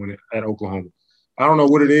believe in at Oklahoma. I don't know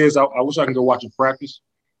what it is. I wish I could go watch it practice.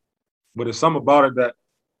 But it's something about it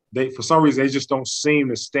that for some reason, they just don't seem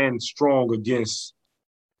to stand strong against,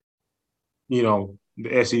 the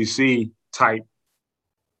SEC type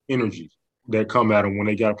energy that come at them when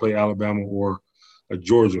they got to play Alabama or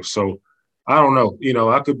Georgia. So I don't know.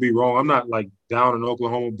 I could be wrong. I'm not like down in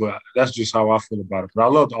Oklahoma, but that's just how I feel about it. But I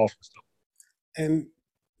love the offense though. And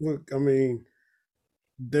look,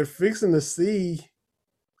 they're fixing to see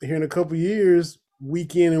here in a couple of years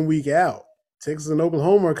week in and week out. Texas and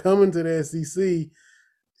Oklahoma are coming to the SEC.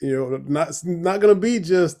 Not going to be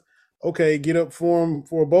just, okay, get up for them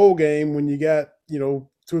for a bowl game when you got, 2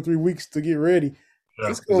 or 3 weeks to get ready. Yeah,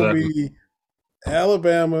 it's going to be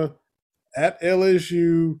Alabama, at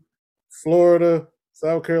LSU, Florida,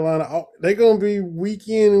 South Carolina. They're going to be week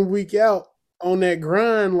in and week out on that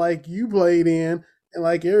grind like you played in and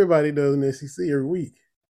like everybody does in the SEC every week.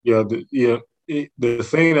 Yeah, the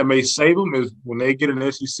thing that may save them is when they get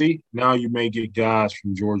an SEC, now you may get guys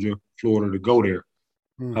from Georgia, Florida to go there,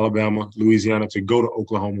 Alabama, Louisiana to go to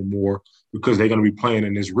Oklahoma more because they're going to be playing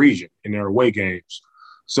in this region in their away games.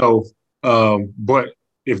 So, but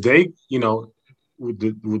if they, with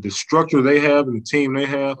the structure they have and the team they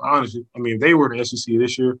have, honestly, I mean, if they were in the SEC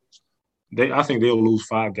this year, I think they'll lose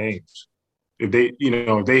 5 games. If they,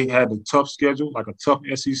 if they had a tough schedule, like a tough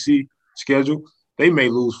SEC schedule, they may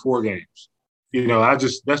lose 4 games.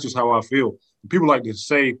 That's just how I feel. People like to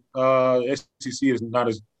say SEC is not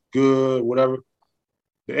as good, whatever.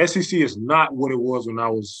 The SEC is not what it was when I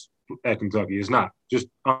was at Kentucky. It's not. Just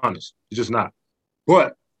honest. It's just not.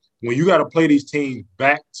 But when you got to play these teams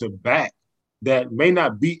back to back that may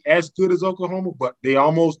not be as good as Oklahoma, but they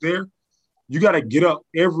almost there, you got to get up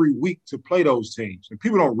every week to play those teams. And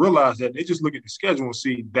people don't realize that. They just look at the schedule and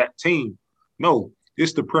see that team. No,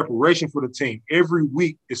 it's the preparation for the team. Every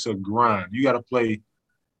week it's a grind. You got to play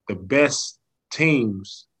the best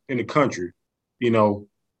teams in the country, in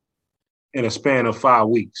a span of 5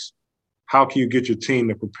 weeks. How can you get your team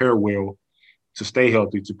to prepare well, to stay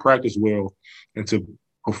healthy, to practice well, and to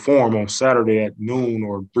perform on Saturday at noon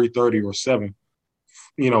or 3:30 or 7,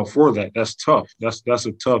 for that? That's tough. That's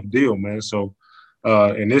a tough deal, man. So,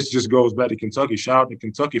 and this just goes back to Kentucky. Shout out to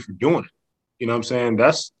Kentucky for doing it. You know what I'm saying?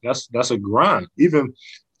 That's a grind. Even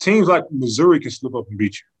teams like Missouri can slip up and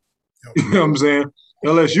beat you. You know what I'm saying?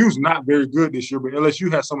 LSU's not very good this year, but LSU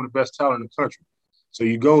has some of the best talent in the country. So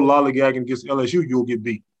you go lollygagging against LSU, you'll get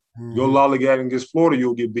beat. You go lollygagging against Florida,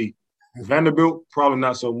 you'll get beat. Vanderbilt, probably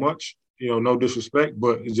not so much. No disrespect,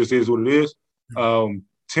 but it just is what it is.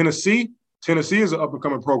 Tennessee is an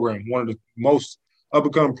up-and-coming program, one of the most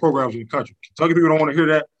up-and-coming programs in the country. Kentucky people don't want to hear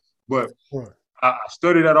that, but I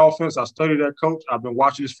studied that offense. I studied that coach. I've been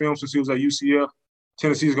watching this film since he was at UCF.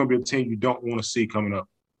 Tennessee is going to be a team you don't want to see coming up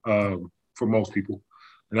for most people,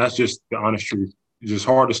 and that's just the honest truth. It's just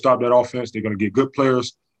hard to stop that offense. They're going to get good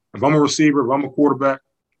players. If I'm a receiver, if I'm a quarterback,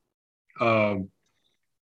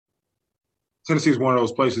 Tennessee is one of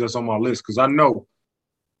those places that's on my list because I know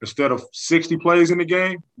instead of 60 plays in the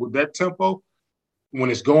game with that tempo,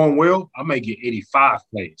 when it's going well, I may get 85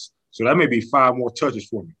 plays. So that may be 5 more touches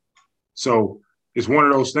for me. So it's one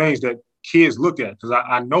of those things that kids look at because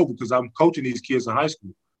I know because I'm coaching these kids in high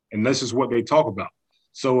school, and this is what they talk about.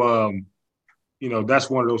 So,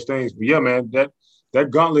 that's one of those things. But, yeah, man, that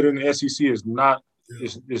gauntlet in the SEC is not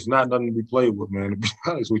it's not nothing to be played with, man, to be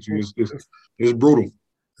honest with you. It's brutal.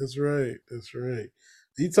 That's right.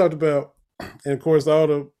 He talked about, and of course, all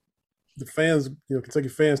the fans, Kentucky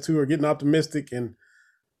fans too, are getting optimistic and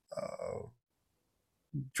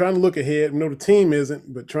trying to look ahead. The team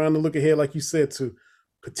isn't, but trying to look ahead, like you said, to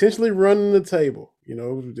potentially running the table. They're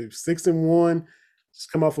 6-1,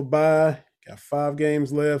 just come off a bye, got 5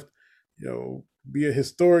 games left. Be a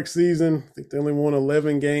historic season. I think they only won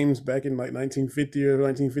 11 games back in like 1950 or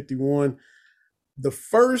 1951. The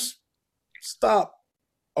first stop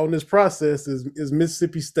on this process is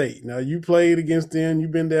Mississippi State. Now, you played against them. You've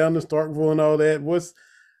been down to Starkville and all that.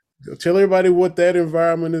 Tell everybody what that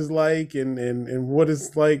environment is like and what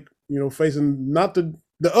it's like, facing not the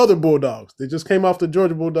other Bulldogs. They just came off the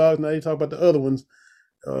Georgia Bulldogs. Now you talk about the other ones.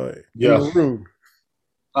 Yeah.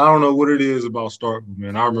 I don't know what it is about Starkville,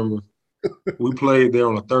 man. I remember we played there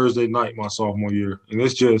on a Thursday night my sophomore year, and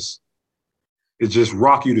it just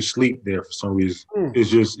rock you to sleep there for some reason.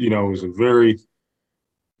 It's just, it's a very,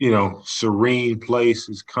 serene place.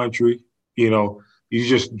 It's country. You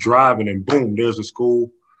just driving and boom, there's a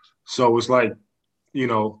school. So it's like, I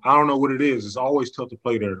don't know what it is. It's always tough to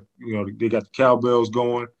play there. They got the cowbells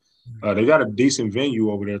going. They got a decent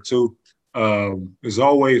venue over there too. There's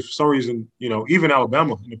always, for some reason, even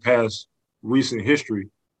Alabama in the past recent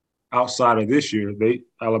history, outside of this year,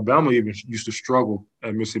 Alabama even used to struggle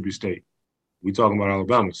at Mississippi State. We talking about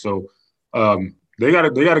Alabama, so they got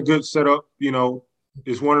a good setup.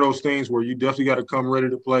 It's one of those things where you definitely got to come ready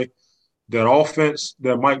to play. That offense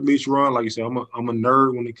that Mike Leach run, like you said, I'm a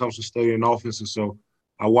nerd when it comes to studying offense, and so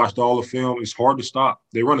I watched all the film. It's hard to stop.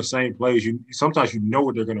 They run the same plays. Sometimes you know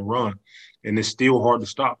what they're going to run, and it's still hard to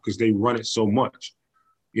stop because they run it so much.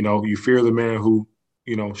 You fear the man who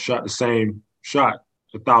shot the same shot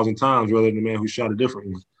 1,000 times rather than the man who shot a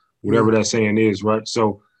different one. whatever that saying is, right?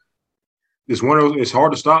 So it's one of those, it's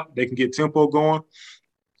hard to stop. They can get tempo going.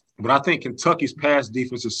 But I think Kentucky's pass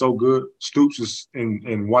defense is so good. Stoops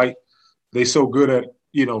and White, they so good at,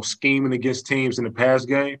 scheming against teams in the pass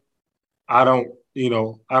game. I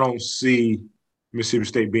don't see Mississippi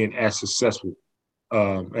State being as successful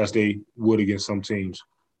as they would against some teams.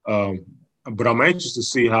 But I'm anxious to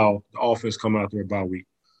see how the offense come out there bye week.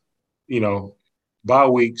 Bye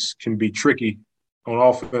weeks can be tricky on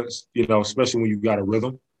offense, especially when you've got a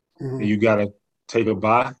rhythm and you got to take a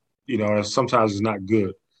bye. Sometimes it's not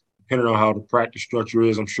good. Depending on how the practice structure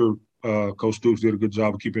is, I'm sure Coach Stoops did a good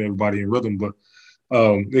job of keeping everybody in rhythm. But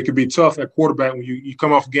it could be tough at quarterback when you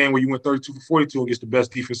come off a game where you went 32 for 42 against the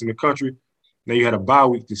best defense in the country. Now you had a bye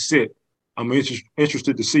week to sit. I'm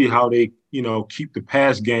interested to see how they, keep the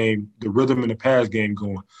pass game, the rhythm in the pass game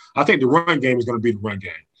going. I think the run game is going to be the run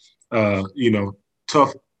game.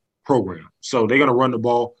 Tough program. So they're going to run the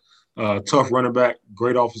ball, tough running back,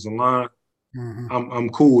 great offensive line. I'm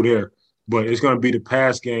cool there. But it's going to be the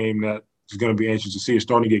pass game that is going to be anxious to see. It's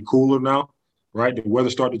starting to get cooler now, right? The weather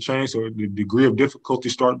starting to change, so the degree of difficulty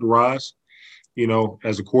starting to rise.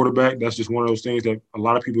 As a quarterback, that's just one of those things that a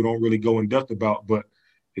lot of people don't really go in depth about, but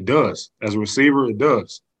it does. As a receiver, it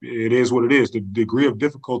does. It is what it is. The degree of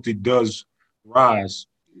difficulty does rise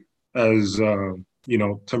as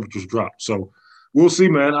temperatures drop. So we'll see,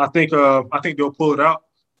 man. I think they'll pull it out.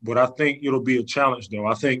 But I think it'll be a challenge, though.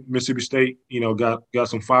 I think Mississippi State, got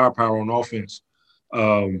some firepower on offense.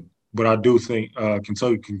 But I do think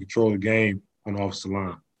Kentucky can control the game on the offensive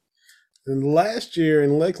line. And last year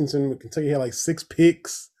in Lexington, Kentucky had like 6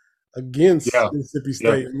 picks against Mississippi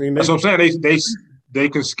State. Yeah. I mean, that's what I'm saying. They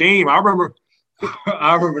can scheme. I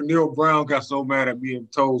remember Neil Brown got so mad at me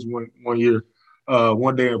and Toes one year,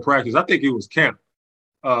 one day in practice. I think it was camp.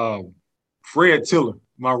 Fred Tiller,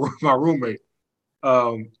 my roommate.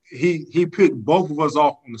 He picked both of us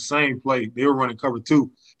off on the same play. They were running cover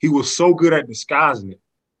 2. He was so good at disguising it.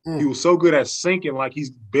 He was so good at sinking, like he's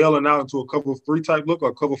bailing out into a cover 3 type look or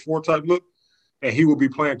a cover 4 type look, and he would be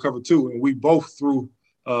playing cover 2. And we both threw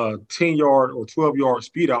 10-yard or 12-yard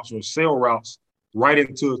speed outs or sail routes right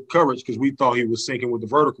into coverage because we thought he was sinking with the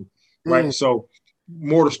vertical, right? So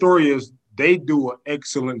more the story is they do an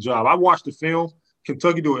excellent job. I watched the film.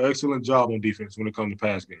 Kentucky do an excellent job on defense when it comes to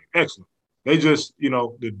pass game. Excellent. They just,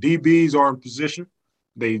 the DBs are in position.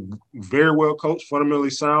 They very well coached, fundamentally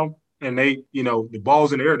sound, and they, the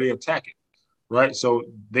ball's in the air, they attack it, right? So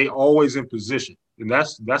they always in position, and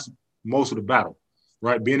that's most of the battle,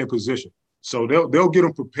 right? Being in position. So they'll get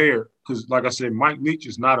them prepared because, like I said, Mike Leach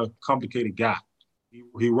is not a complicated guy.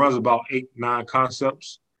 He runs about 8-9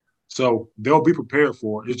 concepts, so they'll be prepared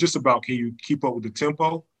for it. It's just about, can you keep up with the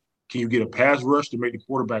tempo? Can you get a pass rush to make the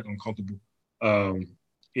quarterback uncomfortable?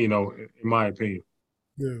 In my opinion.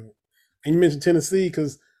 Yeah. And you mentioned Tennessee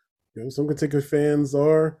because, some Kentucky fans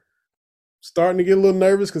are starting to get a little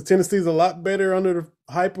nervous because Tennessee's a lot better under the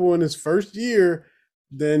Heupel in his first year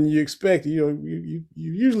than you expect. You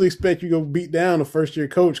usually expect you go beat down a first-year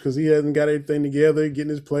coach because he hasn't got everything together, getting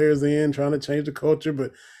his players in, trying to change the culture,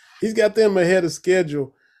 but he's got them ahead of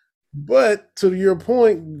schedule. But to your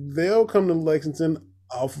point, they'll come to Lexington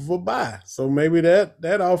off of a bye. So maybe that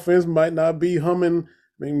offense might not be humming.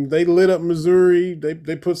 I mean, they lit up Missouri.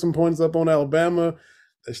 They put some points up on Alabama.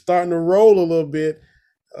 They're starting to roll a little bit.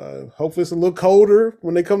 Hopefully it's a little colder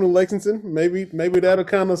when they come to Lexington. Maybe that'll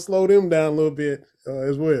kind of slow them down a little bit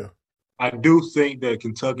as well. I do think that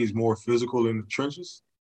Kentucky's more physical in the trenches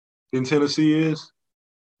than Tennessee is,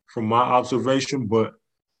 from my observation. But,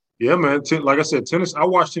 yeah, man, like I said, Tennessee. I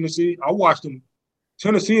watched Tennessee. I watched them.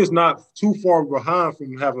 Tennessee is not too far behind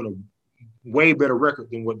from having a way better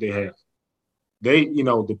record than what they have. They,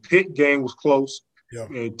 the Pitt game was close. Yeah.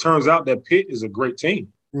 It turns out that Pitt is a great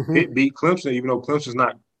team. Pitt beat Clemson, even though Clemson's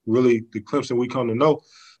not really the Clemson we come to know.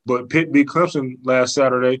 But Pitt beat Clemson last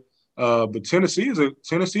Saturday. But Tennessee is a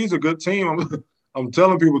good team. I'm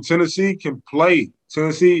telling people Tennessee can play.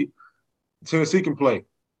 Tennessee can play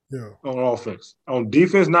on offense. On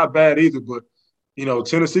defense, not bad either, but,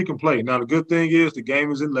 Tennessee can play. Now, the good thing is the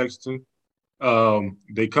game is in Lexington.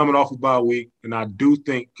 They coming off a bye week, and I do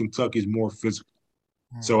think Kentucky's more physical.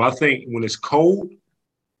 So I think when it's cold,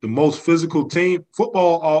 the most physical team,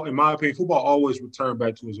 in my opinion, football always return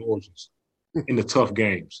back to its origins in the tough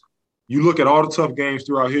games. You look at all the tough games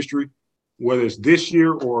throughout history, whether it's this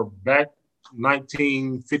year or back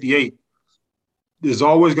 1958, it's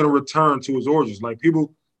always going to return to its origins. Like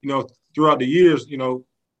people, throughout the years, they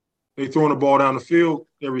throwing the ball down the field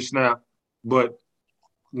every snap, but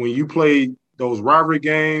when you play those rivalry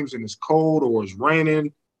games and it's cold or it's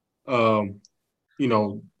raining, some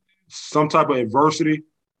type of adversity,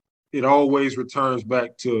 it always returns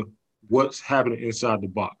back to what's happening inside the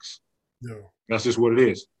box. Yeah. That's just what it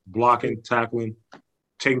is. Blocking, tackling,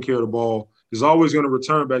 taking care of the ball is always going to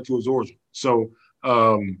return back to its origin. So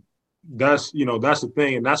that's the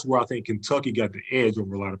thing, and that's where I think Kentucky got the edge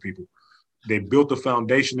over a lot of people. They built the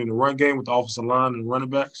foundation in the run game with the offensive line and running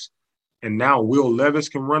backs, and now Will Levis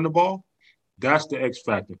can run the ball. That's the X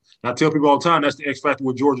factor. And I tell people all the time that's the X factor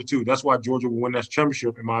with Georgia too. That's why Georgia will win that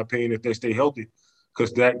championship, in my opinion, if they stay healthy,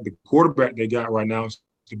 because the quarterback they got right now is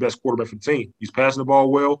the best quarterback for the team. He's passing the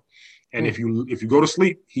ball well, and if you go to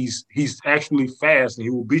sleep, he's actually fast and he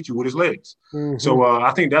will beat you with his legs. Mm-hmm. So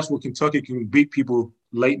I think that's where Kentucky can beat people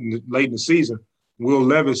late in the season. Will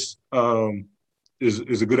Levis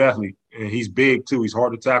is a good athlete, and he's big too. He's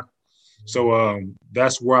hard to tackle. So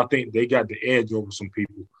that's where I think they got the edge over some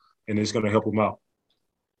people, and it's going to help them out.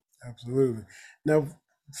 Absolutely. Now,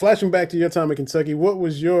 flashing back to your time at Kentucky, what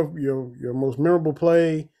was your most memorable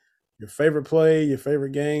play, your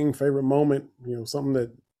favorite game, favorite moment? Something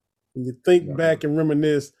that when you think back and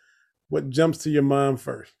reminisce, what jumps to your mind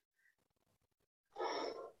first?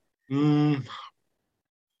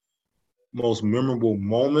 Most memorable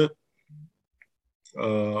moment.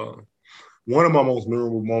 One of my most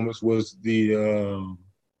memorable moments was the I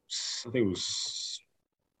think it was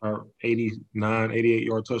our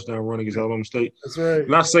 88-yard touchdown run against Alabama State. That's right.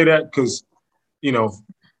 And I say that because,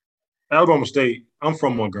 Alabama State, I'm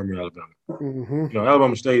from Montgomery, Alabama. Mm-hmm.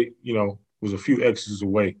 Alabama State, was a few exits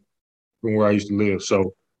away from where I used to live.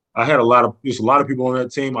 So I had a lot of people on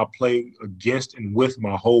that team I played against and with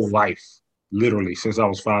my whole life, literally, since I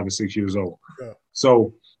was 5 and 6 years old. Yeah.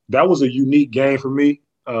 So that was a unique game for me.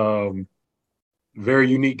 Very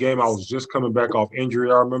unique game. I was just coming back off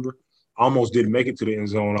injury, I remember. I almost didn't make it to the end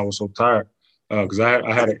zone. I was so tired because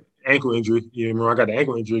I had an ankle injury. I got the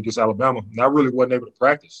ankle injury against Alabama, and I really wasn't able to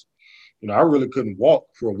practice. I really couldn't walk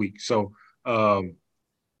for a week. So, and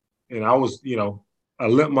I was, I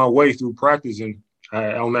limped my way through practice, and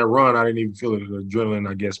on that run, I didn't even feel the adrenaline,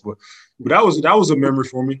 I guess. But that was a memory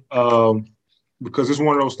for me because it's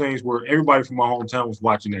one of those things where everybody from my hometown was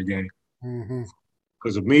watching that game. Mm-hmm.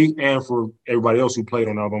 Because of me and for everybody else who played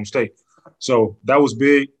on Alabama State. So that was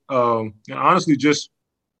big. And honestly, just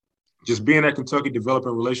being at Kentucky,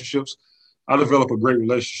 developing relationships, I developed a great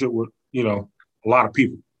relationship with, a lot of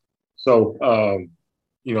people. So, a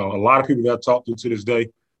lot of people that I talk to this day.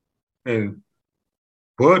 And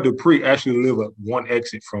Bud Dupree actually lived at one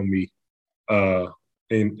exit from me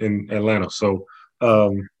in Atlanta. So,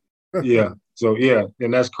 yeah. So, yeah,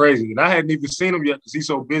 and that's crazy. And I hadn't even seen him yet because he's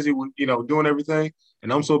so busy with, doing everything.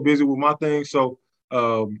 And I'm so busy with my thing. So,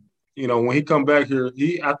 when he come back here,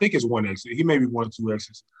 I think it's one exit. He may be 1 or 2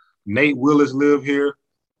 exits. Nate Willis live here.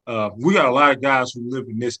 We got a lot of guys who live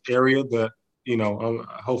in this area that,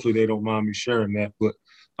 hopefully they don't mind me sharing that. But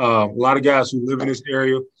a lot of guys who live in this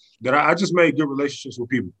area that I just made good relationships with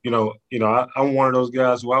people. I'm one of those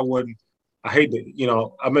guys who I hate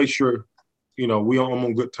to, I make sure, I'm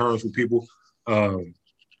on good terms with people. And,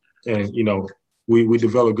 we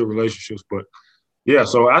develop good relationships. But, yeah,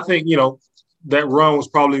 so I think, that run was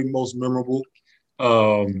probably most memorable.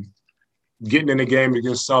 Getting in the game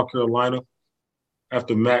against South Carolina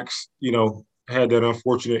after Max, had that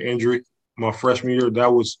unfortunate injury my freshman year,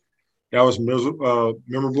 that was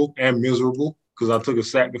memorable and miserable because I took a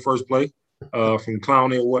sack the first play from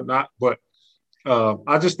Clowney and whatnot. But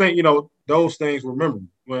I just think, those things were memorable.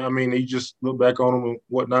 I mean, you just look back on them and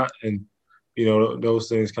whatnot, and, those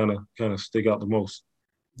things kind of stick out the most.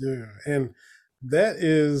 Yeah, and that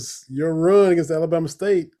is your run against Alabama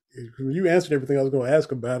State. You answered everything I was going to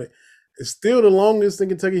ask about it. It's still the longest in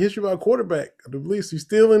Kentucky history by a quarterback. At least he's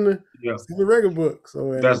still in the record book.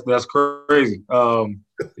 So that's crazy.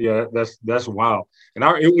 Yeah, that's wild. And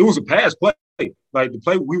it was a pass play. Like the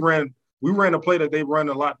play we ran a play that they run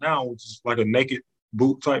a lot now, which is like a naked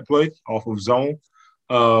boot type play off of zone.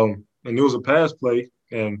 And it was a pass play,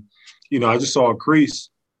 and I just saw a crease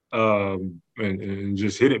and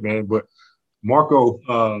just hit it, man. But Marco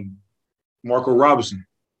Robinson,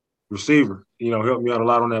 receiver, helped me out a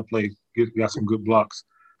lot on that play. Got some good blocks.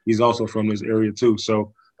 He's also from this area too.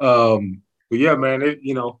 So, but yeah, man,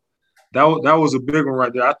 that was a big one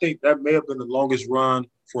right there. I think that may have been the longest run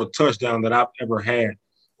for a touchdown that I've ever had,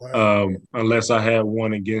 unless I had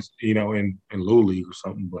one against, in Little League or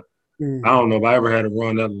something. But I don't know if I ever had a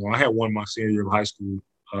run that long. I had one my senior year of high school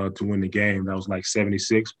to win the game. That was like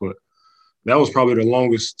 76, but that was probably the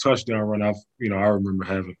longest touchdown run I remember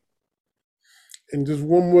having. And just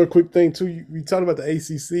one more quick thing too. We talked about the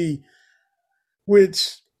ACC,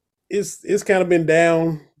 which it's kind of been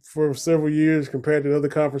down for several years compared to other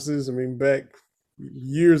conferences. I mean, back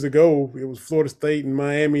years ago, it was Florida State and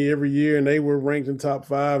Miami every year, and they were ranked in top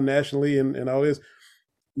 5 nationally and all this.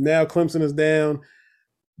 Now Clemson is down.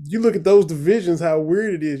 You look at those divisions, how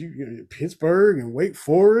weird it is. Pittsburgh and Wake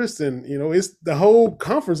Forest, and it's the whole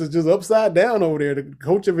conference is just upside down over there. The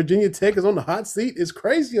coach of Virginia Tech is on the hot seat. It's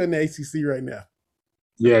crazy on the ACC right now.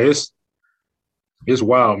 Yeah, it's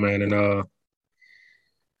wild, man, and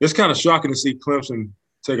it's kind of shocking to see Clemson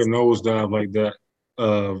take a nosedive like that.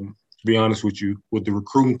 To be honest with you, with the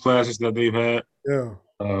recruiting classes that they've had,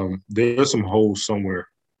 there's some holes somewhere.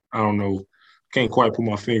 I don't know, can't quite put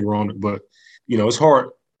my finger on it, but it's hard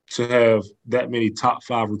to have that many top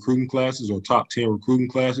 5 recruiting classes or top 10 recruiting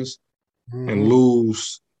classes and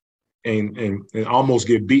lose and almost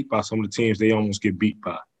get beat by some of the teams they almost get beat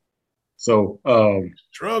by. So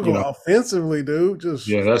struggle offensively, dude. Just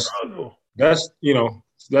struggle. That's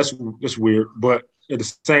weird. But at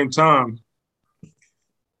the same time,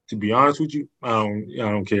 to be honest with you, I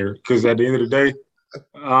don't care, because at the end of the day,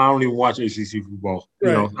 I don't even watch ACC football.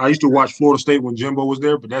 Right. I used to watch Florida State when Jimbo was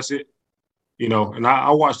there, but that's it. And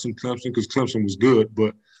I watched some Clemson because Clemson was good,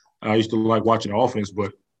 but I used to like watching the offense.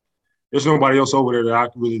 But there's nobody else over there that I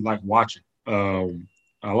really like watching. I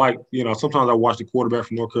like, sometimes I watch the quarterback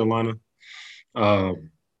from North Carolina.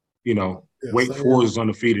 Wake Forest is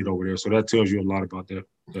undefeated over there, so that tells you a lot about that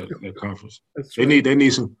conference. They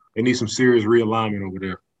need some serious realignment over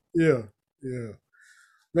there. Yeah.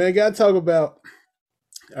 Man, got to talk about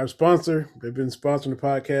our sponsor. They've been sponsoring the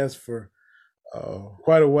podcast for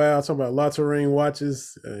quite a while. Talking about La Touraine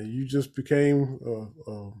watches. You just became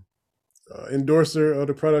endorser of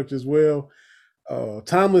the product as well.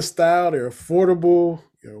 Timeless style. They're affordable.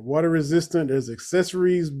 They're water resistant. There's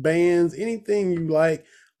accessories, bands, anything you like.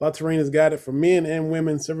 La Touraine has got it for men and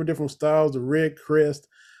women. Several different styles. The Red Crest,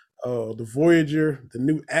 the Voyager, the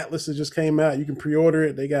new Atlas that just came out. You can pre-order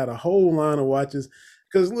it. They got a whole line of watches.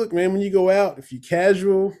 Because look, man, when you go out, if you're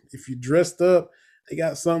casual, if you're dressed up, they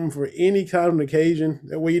got something for any kind of occasion.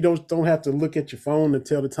 That way you don't have to look at your phone to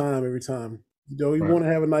tell the time every time. You want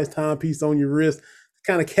to have a nice timepiece on your wrist to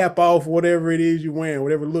kind of cap off whatever it is you're wearing,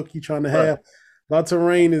 whatever look you're trying to have. La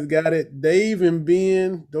Touraine has got it. Dave and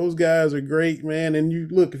Ben, those guys are great, man. And you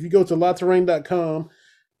look, if you go to latouraine.com,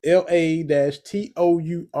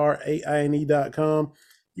 LA-TOURAINE.com,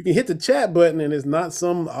 you can hit the chat button, and it's not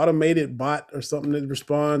some automated bot or something that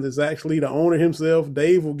responds. It's actually the owner himself.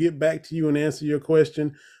 Dave will get back to you and answer your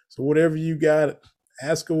question. So whatever you got,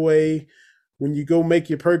 ask away. When you go make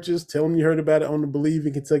your purchase, tell them you heard about it on the Believe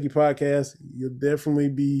in Kentucky podcast. You'll definitely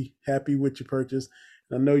be happy with your purchase.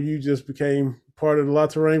 And I know you just became part of the La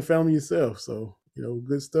Touraine family yourself. So,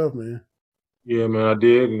 good stuff, man. Yeah, man, I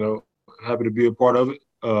did. Happy to be a part of it.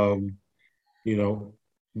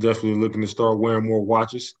 Definitely looking to start wearing more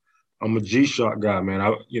watches. I'm a G-Shock guy, man.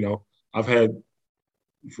 I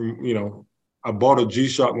bought a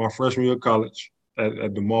G-Shock my freshman year of college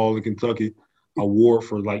at the mall in Kentucky. I wore it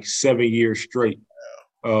for like 7 years straight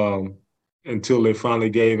until they finally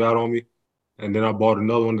gave out on me. And then I bought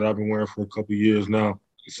another one that I've been wearing for a couple of years now.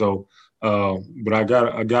 So, but I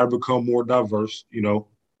gotta become more diverse.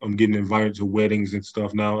 I'm getting invited to weddings and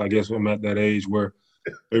stuff now. I guess I'm at that age where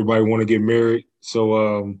everybody want to get married.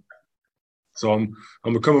 So I'm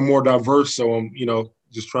becoming more diverse. So I'm,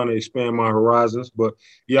 just trying to expand my horizons. But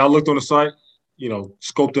yeah, I looked on the site,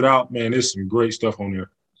 scoped it out, man. There's some great stuff on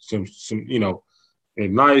there. Some, they're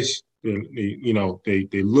nice.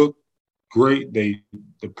 They look great. The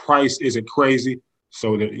price isn't crazy.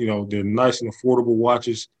 So that, they're nice and affordable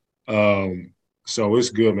watches. So it's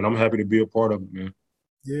good, man. I'm happy to be a part of it, man.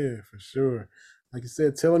 Yeah, for sure. Like you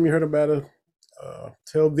said, tell them you heard about it.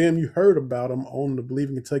 Tell them you heard about them on the Believe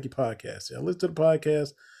in Kentucky podcast. Yeah, I listened to the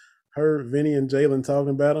podcast, heard Vinny and Jalen talking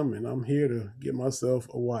about them, and I'm here to get myself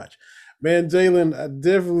a watch. Man, Jalen, I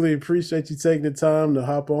definitely appreciate you taking the time to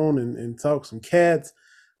hop on and talk some Cats,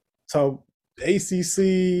 talk ACC,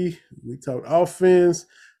 we talked offense,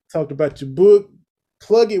 talked about your book.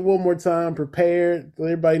 Plug it one more time, Prepared,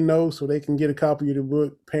 let everybody know so they can get a copy of the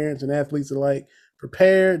book, parents and athletes alike.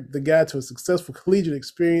 Prepared, the Guide to a Successful Collegiate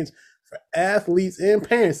Experience for Athletes and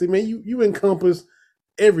Parents. I mean, you encompass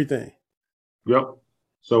everything. Yep.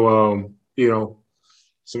 So,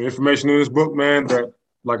 some information in this book, man, that,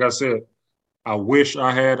 like I said, I wish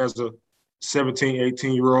I had as a 17,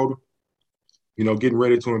 18-year-old, getting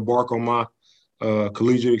ready to embark on my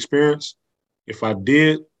collegiate experience. If I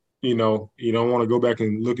did, you don't want to go back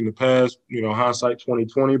and look in the past, hindsight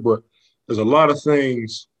 2020, but there's a lot of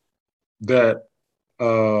things that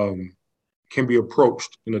can be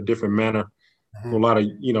approached in a different manner. Mm-hmm. A lot of,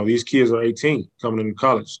 these kids are 18 coming into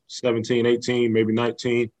college, 17, 18, maybe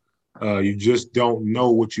 19. You just don't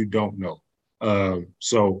know what you don't know.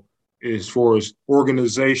 So as far as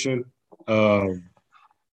organization, time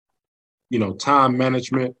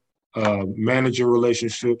management, managing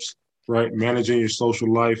relationships, right? Managing your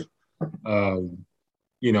social life, how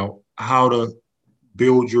to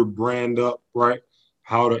build your brand up, right?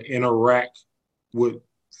 How to interact with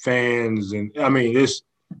fans. And I mean,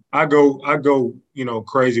 I go,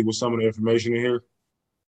 crazy with some of the information in here.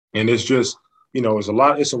 And it's just,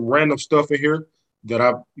 it's some random stuff in here that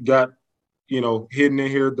I've got, hidden in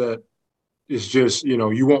here that is just,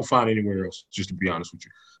 you won't find anywhere else, just to be honest with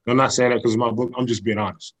you. I'm not saying that because of my book. I'm just being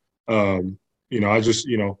honest. I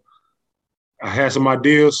had some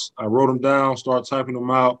ideas. I wrote them down, started typing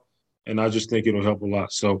them out, and I just think it'll help a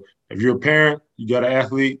lot. So if you're a parent, you got an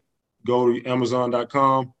athlete, go to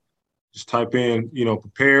Amazon.com, just type in,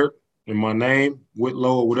 prepared and my name,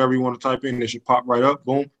 Whitlow, or whatever you want to type in. It should pop right up.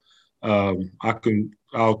 Boom.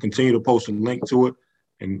 I'll continue to post a link to it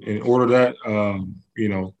and order that.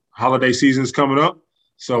 Holiday season is coming up,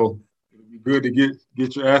 so it'll be good to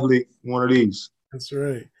get your athlete one of these. That's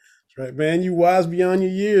right. That's right, man. You wise beyond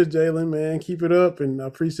your years, Jalen, man. Keep it up, and I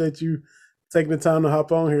appreciate you taking the time to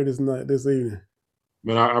hop on here this evening.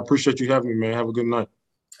 Man, I appreciate you having me, man. Have a good night.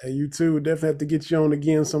 Hey, you too. Definitely have to get you on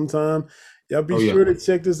again sometime. Y'all be sure to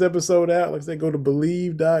check this episode out. Like I said, go to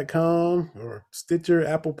Believe.com or Stitcher,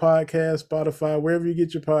 Apple Podcasts, Spotify, wherever you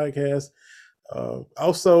get your podcasts.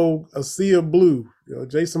 Also, A Sea of Blue.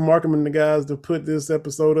 Jason Markham and the guys to put this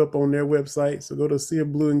episode up on their website. So go to Sea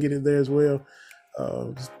of Blue and get it there as well.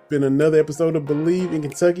 It's been another episode of Believe in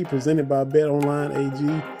Kentucky presented by BetOnline AG.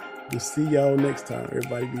 We'll see y'all next time.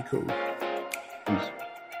 Everybody be cool. Peace.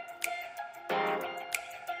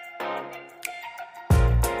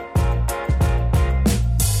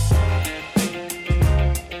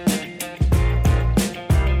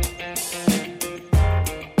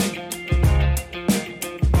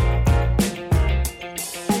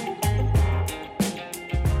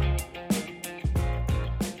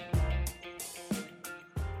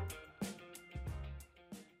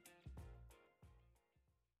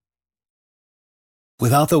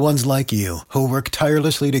 Without the ones like you, who work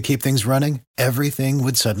tirelessly to keep things running, everything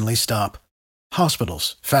would suddenly stop.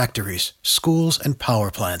 Hospitals, factories, schools, and power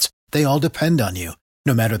plants, they all depend on you.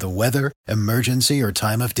 No matter the weather, emergency, or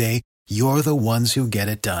time of day, you're the ones who get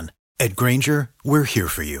it done. At Grainger, we're here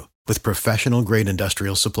for you with professional-grade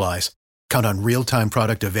industrial supplies. Count on real-time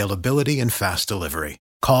product availability and fast delivery.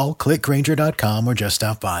 Call, click Grainger.com, or just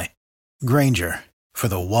stop by. Grainger, for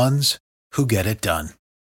the ones who get it done.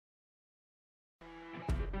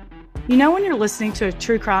 You know when you're listening to a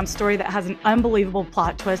true crime story that has an unbelievable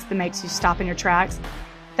plot twist that makes you stop in your tracks?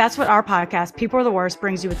 That's what our podcast, People Are the Worst,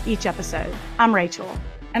 brings you with each episode. I'm Rachel.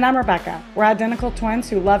 And I'm Rebecca. We're identical twins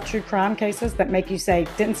who love true crime cases that make you say,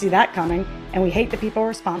 didn't see that coming, and we hate the people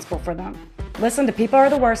responsible for them. Listen to People Are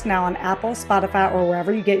the Worst now on Apple, Spotify, or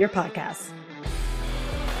wherever you get your podcasts.